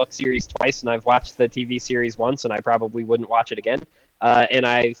 I've read the book series twice, and I've watched the TV series once, and I probably wouldn't watch it again. And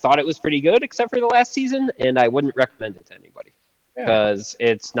I thought it was pretty good, except for the last season, and I wouldn't recommend it to anybody because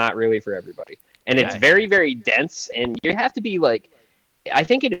it's not really for everybody. And it's very, very dense, and you have to be like, I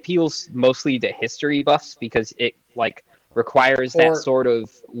think it appeals mostly to history buffs because it like requires that sort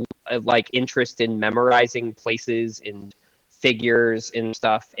of like interest in memorizing places and figures and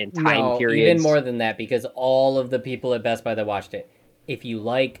stuff and time periods. Even more than that, because all of the people at Best Buy that watched it, if you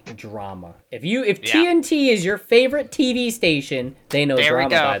like drama, if TNT is your favorite TV station, they know There we drama,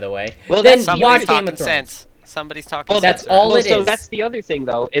 go. by the way. Well, then that's watch Somebody's Game talking of Thrones. sense. Somebody's talking Well, sense. that's all it so is. that's the other thing,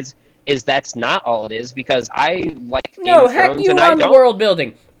 though, is that's not all it is because I like Game No, of heck Thrones you and I on the don't. world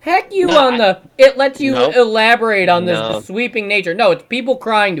building. Heck you No, on the... It lets you Nope. elaborate on this No. sweeping nature. No, it's people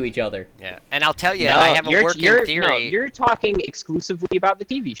crying to each other. Yeah, and I'll tell you, No, I have a you're, working you're, theory. No, you're talking exclusively about the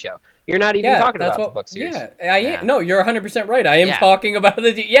TV show. You're not even talking about the book series. Yeah, I am. Yeah. No, you're 100% right. I am Yeah. talking about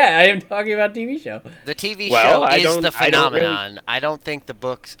the... I am talking about TV show. The TV Well, show I is don't- the I don't really- phenomenon. I don't think the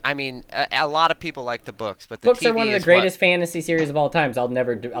books. I mean, a lot of people like the books, but the Books TV are one of the is greatest fantasy series of all times. I'll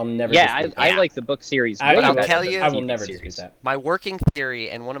never Yeah, dispute I that. like the book series. I way I'll better tell than you- the I will TV never series. dispute that. My working theory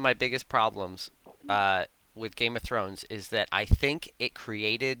and one of my biggest problems with Game of Thrones is that I think it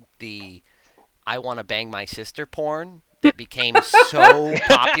created the "I want to bang my sister" porn that became so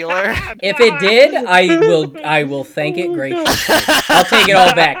popular. If it did, I will thank it graciously. I'll take it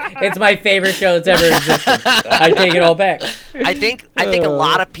all back. It's my favorite show that's ever existed. I take it all back. I think a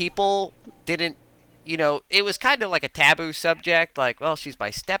lot of people didn't. You know, it was kind of like a taboo subject. Like, well, she's my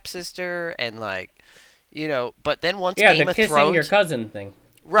stepsister, and like, you know. But then once Yeah, Game the of kissing Thrones, your cousin thing.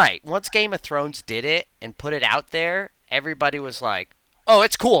 right? Once Game of Thrones did it and put it out there, everybody was like, "Oh,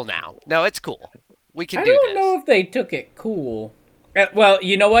 it's cool now. No, it's cool. We can I do don't this." know if they took it cool. Well,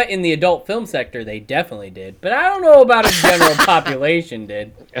 you know what? In the adult film sector, they definitely did. But I don't know about a general population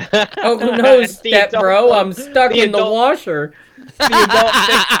did. Oh, no, step bro. I'm stuck in the washer.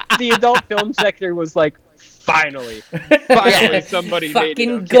 The adult film sector was like, finally somebody made it.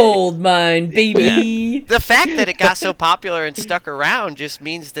 Fucking Okay. gold mine, baby. The fact that it got so popular and stuck around just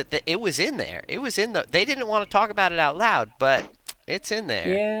means that it was in there. It was in the. They didn't want to talk about it out loud, but it's in there.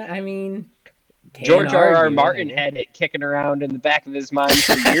 Yeah, I mean... can't George R. R. argue. Martin had it kicking around in the back of his mind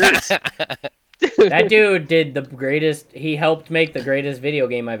for years. That dude did the greatest... He helped make the greatest video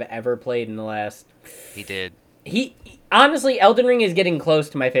game I've ever played in the last... He did. Honestly, Elden Ring is getting close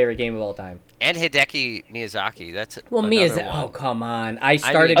to my favorite game of all time. And Hideki Miyazaki. That's Well, another Miyazaki... one. Oh, come on. I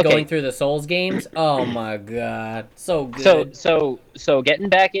started okay. going through the Souls games. Oh, my God. So good. So getting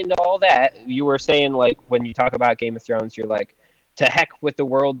back into all that, you were saying like when you talk about Game of Thrones, you're like, to heck with the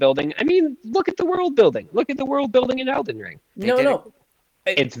world building. I mean, look at the world building. Look at the world building in Elden Ring. No.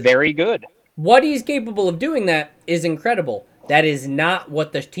 It's very good. What he's capable of doing that is incredible. That is not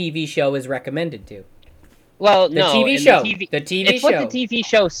what the TV show is recommended to. Well, The no, TV and show. The The TV it's show. what the TV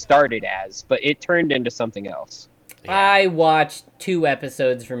show started as, but it turned into something else. Yeah. I watched 2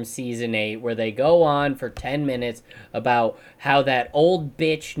 episodes from season 8 where they go on for 10 minutes about how that old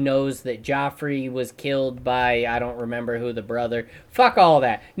bitch knows that Joffrey was killed by, I don't remember who, the brother. Fuck all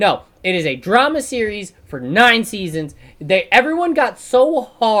that. No, it is a drama series for 9 seasons. Everyone got so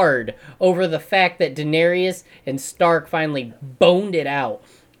hard over the fact that Daenerys and Stark finally boned it out.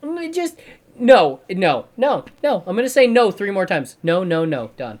 Just, no. I'm going to say no 3 more times. No.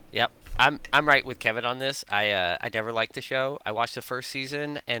 Done. Yep. I'm right with Kevin on this. I never liked the show. I watched the first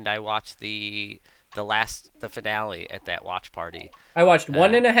season and I watched the finale at that watch party. I watched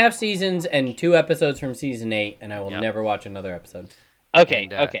 1.5 seasons and 2 episodes from season 8, and I will Yep. never watch another episode. Okay,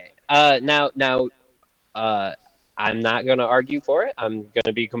 And, okay. Now, I'm not gonna argue for it. I'm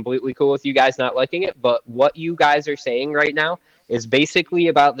gonna be completely cool with you guys not liking it. But what you guys are saying right now is basically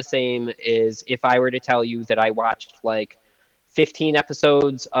about the same as if I were to tell you that I watched like 15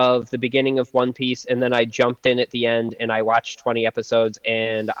 episodes of the beginning of One Piece, and then I jumped in at the end and I watched 20 episodes,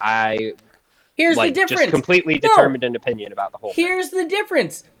 and I Here's like the just difference. completely No. determined an opinion about the whole thing. Here's the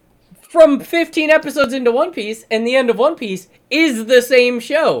difference. From 15 episodes into One Piece, and the end of One Piece is the same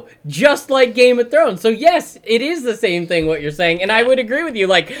show, just like Game of Thrones. So yes, it is the same thing what you're saying, and I would agree with you.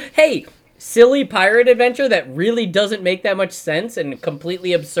 Like, hey, silly pirate adventure that really doesn't make that much sense and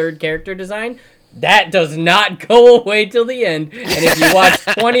completely absurd character design, that does not go away till the end. And if you watch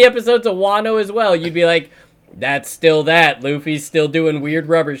 20 episodes of Wano as well, you'd be like, That's still that. Luffy's still doing weird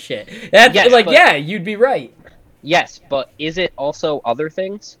rubber shit. That's Yes, like, but- yeah, you'd be right. Yes, but is it also other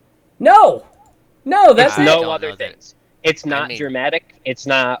things? No, that's It's I it. don't no know other that- things. It's not mean- dramatic. It's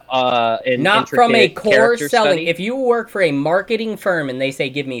not an Not from a intricate core character selling. study. If you work for a marketing firm and they say,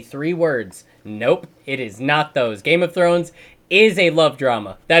 give me 3 words, nope, it is not those. Game of Thrones is a love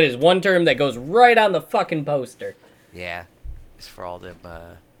drama. That is one term that goes right on the fucking poster. Yeah, it's for all them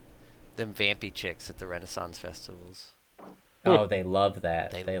vampy chicks at the Renaissance festivals. Oh, they love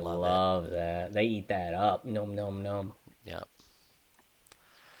that. They They love it. love that. They eat that up. Nom, nom, nom. Yep.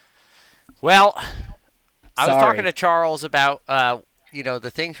 Well, I was Sorry. talking to Charles about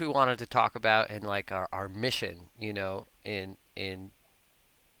the things we wanted to talk about and like our mission, in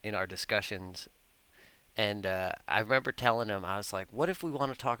our discussions. And I remember telling him, I was like, what if we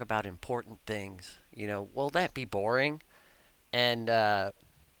want to talk about important things? Will that be boring? And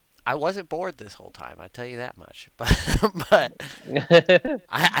I wasn't bored this whole time, I tell you that much. But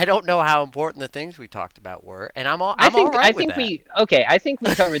I don't know how important the things we talked about were, and I'm all right with that. I think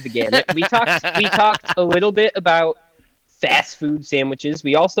we covered the gamut. We talked a little bit about fast food sandwiches.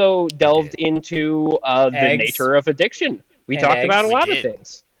 We also delved into the Eggs. nature of addiction. We And talked eggs. about a We lot did. of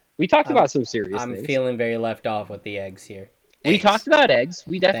things. We talked I'm- about some serious I'm things. feeling very left off with the eggs here. We Eggs. talked about eggs.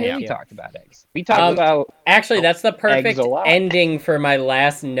 We Thank definitely you. talked about eggs. We talked about Actually, that's the perfect a lot. ending for my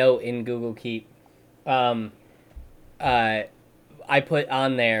last note in Google Keep. I put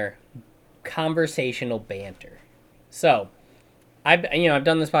on there conversational banter. So, I've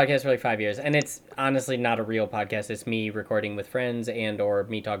done this podcast for like 5 years, and it's honestly not a real podcast. It's me recording with friends and or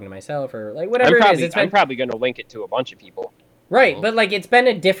me talking to myself or like whatever it is. It's I'm been, probably going to link it to a bunch of people. right, Cool. but like it's been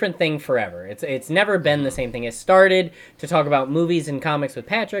a different thing forever. It's never been the same thing. It started to talk about movies and comics with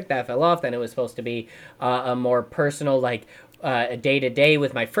Patrick. That fell off. Then it was supposed to be a more personal, like a day to day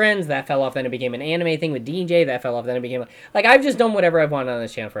with my friends. That fell off. Then it became an anime thing with DJ. That fell off. Then it became like I've just done whatever I've wanted on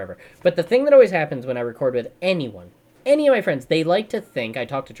this channel forever. But the thing that always happens when I record with anyone, any of my friends, they like to think, I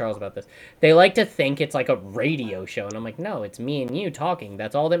talked to Charles about this, they like to think it's like a radio show. And I'm like, no, it's me and you talking.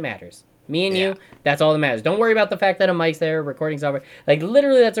 That's all that matters. Me and Yeah. you, that's all that matters. Don't worry about the fact that a mic's there, recording software. Like,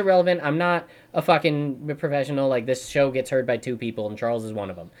 literally, that's irrelevant. I'm not a fucking professional. Like, this show gets heard by 2 people, and Charles is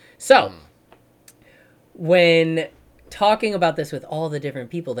one of them. So, when talking about this with all the different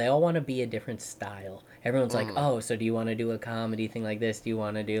people, they all want to be a different style. Everyone's like, oh, so do you want to do a comedy thing like this? Do you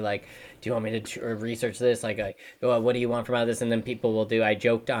want to do like, do you want me to research this? Like, what do you want from out of this? And then people will do, I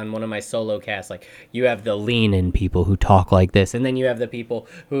joked on one of my solo casts, like, you have the lean in people who talk like this. And then you have the people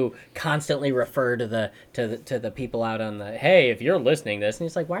who constantly refer to the people out on the, hey, if you're listening to this. And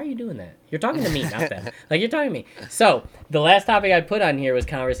it's like, why are you doing that? You're talking to me, not them. Like, you're talking to me. So the last topic I put on here was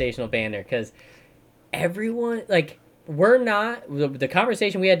conversational banter, because everyone, like, we're not, the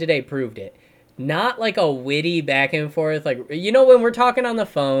conversation we had today proved it. Not like a witty back and forth, like, when we're talking on the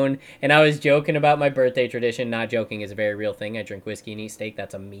phone and I was joking about my birthday tradition. Not joking is a very real thing. I drink whiskey and eat steak.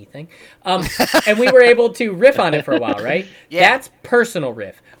 That's a me thing. And we were able to riff on it for a while, right? Yeah. That's personal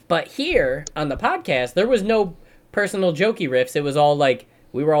riff. But here on the podcast, there was no personal jokey riffs. It was all like,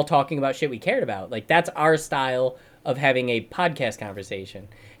 we were all talking about shit we cared about. Like, that's our style of having a podcast conversation.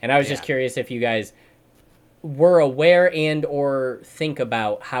 And I was just Yeah. curious if you guys were aware and or think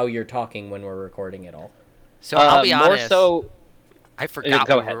about how you're talking when we're recording it all. So I'll be more honest. so. I forgot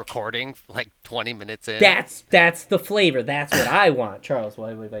go we ahead. were recording like 20 minutes in. That's the flavor. That's what I want. Charles,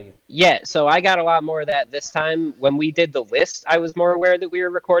 what about you? Yeah, so I got a lot more of that this time. When we did the list, I was more aware that we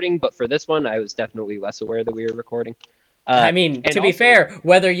were recording, but for this one, I was definitely less aware that we were recording. I mean, and to be also- fair,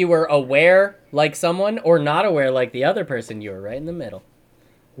 whether you were aware like someone or not aware like the other person, you were right in the middle.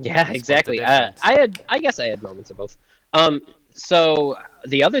 Yeah, That's exactly. what the difference. I guess I had moments of both. So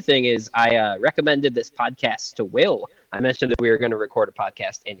the other thing is, I recommended this podcast to Will. I mentioned that we were going to record a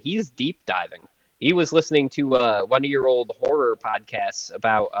podcast, and he's deep diving. He was listening to one of your old horror podcasts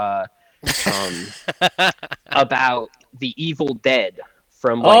about the Evil Dead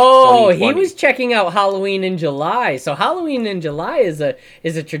from like Oh, he 2020. was checking out Halloween in July. So Halloween in July is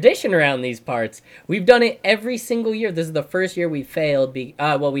a tradition around these parts. We've done it every single year. This is the first year we failed.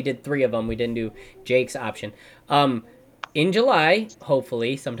 Well, we did 3 of them. We didn't do Jake's option. In July,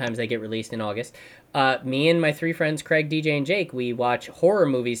 hopefully, sometimes they get released in August. Me and my 3 friends, Craig, DJ, and Jake, we watch horror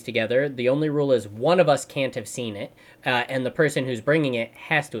movies together. The only rule is one of us can't have seen it, and the person who's bringing it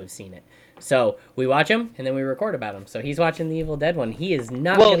has to have seen it. So we watch them, and then we record about them. So he's watching the Evil Dead one. He is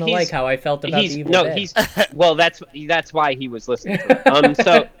not Well, going to he's- like how I felt about the Evil Dead. Well, that's why he was listening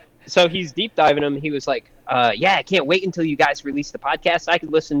to it. So he's deep diving them. He was like, yeah, I can't wait until you guys release the podcast. I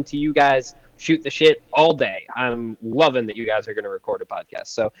could listen to you guys shoot the shit all day. I'm loving that you guys are going to record a podcast.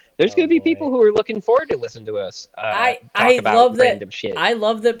 So there's going to be people who are looking forward to listen to us I talk about love random that. shit. I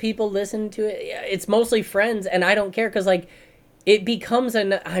love that people listen to it. It's mostly friends, and I don't care because like it becomes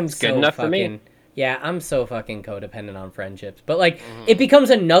an. I'm good so enough for fucking. me. Yeah, I'm so fucking codependent on friendships, but like it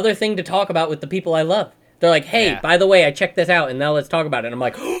becomes another thing to talk about with the people I love. They're like, hey, Yeah. by the way, I checked this out, and now let's talk about it. And I'm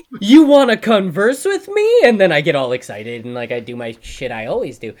like, you want to converse with me? And then I get all excited, and like I do my shit I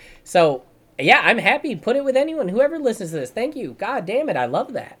always do. So yeah, I'm happy. Put it with anyone, whoever listens to this. Thank you. God damn it, I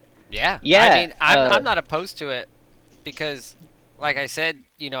love that. Yeah. Yeah, I mean, I'm not opposed to it because, like I said,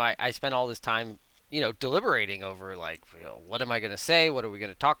 I spent all this time, deliberating over, like, what am I going to say? What are we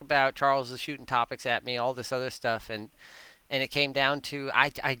going to talk about? Charles is shooting topics at me, all this other stuff. And it came down to,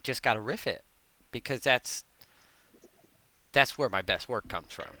 I just got to riff it because that's where my best work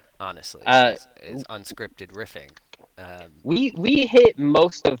comes from, honestly, is unscripted riffing. We hit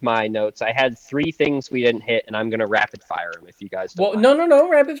most of my notes. I had 3 things we didn't hit, and I'm going to rapid fire them if you guys don't Well, mind. no,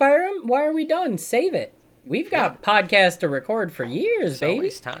 rapid fire him. Why are we done? Save it. We've got podcasts to record for years, It's baby.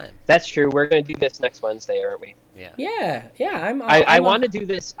 always time. That's true. We're going to do this next Wednesday, aren't we? Yeah. Yeah. I want to do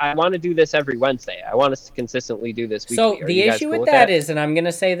this. I want to do this every Wednesday. I want us to consistently do this weekly. So Are the you guys issue cool with that is, and I'm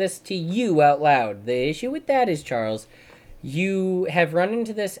gonna say this to you out loud. The issue with that is, Charles, you have run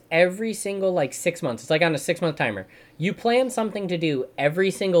into this every single 6 months. It's like on a 6-month timer. You plan something to do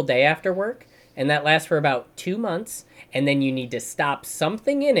every single day after work, and that lasts for about 2 months, and then you need to stop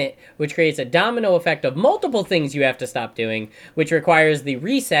something in it, which creates a domino effect of multiple things you have to stop doing, which requires the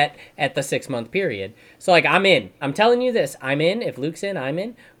reset at the 6-month period. So I'm in. I'm telling you this. I'm in. If Luke's in, I'm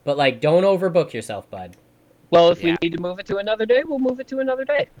in. But don't overbook yourself, bud. Well, if Yeah. we need to move it to another day, we'll move it to another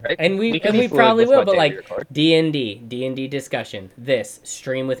day, right? And we can be fluid probably with will, what but day we record. D&D discussion. This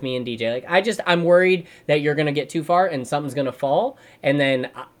stream with me and DJ. I'm worried that you're gonna get too far and something's gonna fall, and then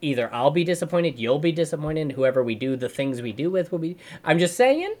either I'll be disappointed, you'll be disappointed, whoever we do the things we do with will be. I'm just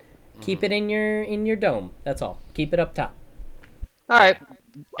saying, keep it in your dome. That's all. Keep it up top. All right.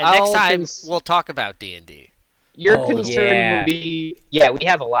 And next time we'll talk about D&D. Your Oh, concern yeah. would be, yeah, we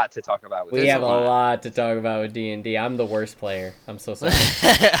have a lot to talk about with We this. have a lot. lot to talk about with D&D. I'm the worst player. I'm so sorry.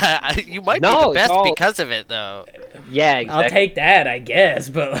 You might No, be the it's best all- because of it, though. Yeah, exactly. I'll take that, I guess.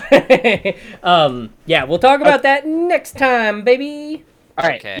 But yeah, we'll talk about that next time, baby. All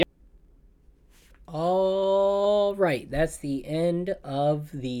right. Okay. All right, that's the end of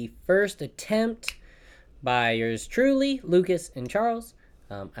the first attempt by yours truly, Lucas and Charles.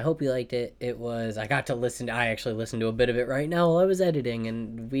 I hope you liked it. I actually listened to a bit of it right now while I was editing,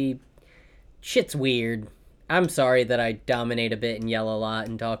 and shit's weird. I'm sorry that I dominate a bit and yell a lot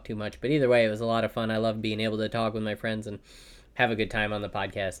and talk too much, but either way, it was a lot of fun. I love being able to talk with my friends and have a good time on the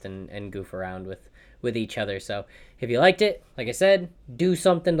podcast and goof around with each other. So if you liked it, like I said, do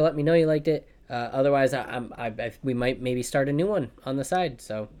something to let me know you liked it. Otherwise, we might maybe start a new one on the side.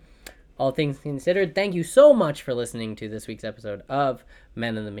 So all things considered, thank you so much for listening to this week's episode of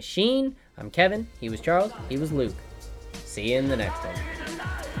Men in the Machine. I'm Kevin. He was Charles. He was Luke. See you in the next one.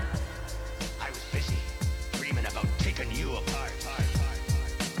 I was busy dreaming about taking you apart.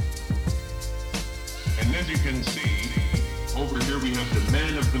 And as you can see, over here we have the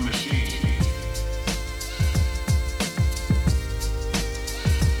man of the machine.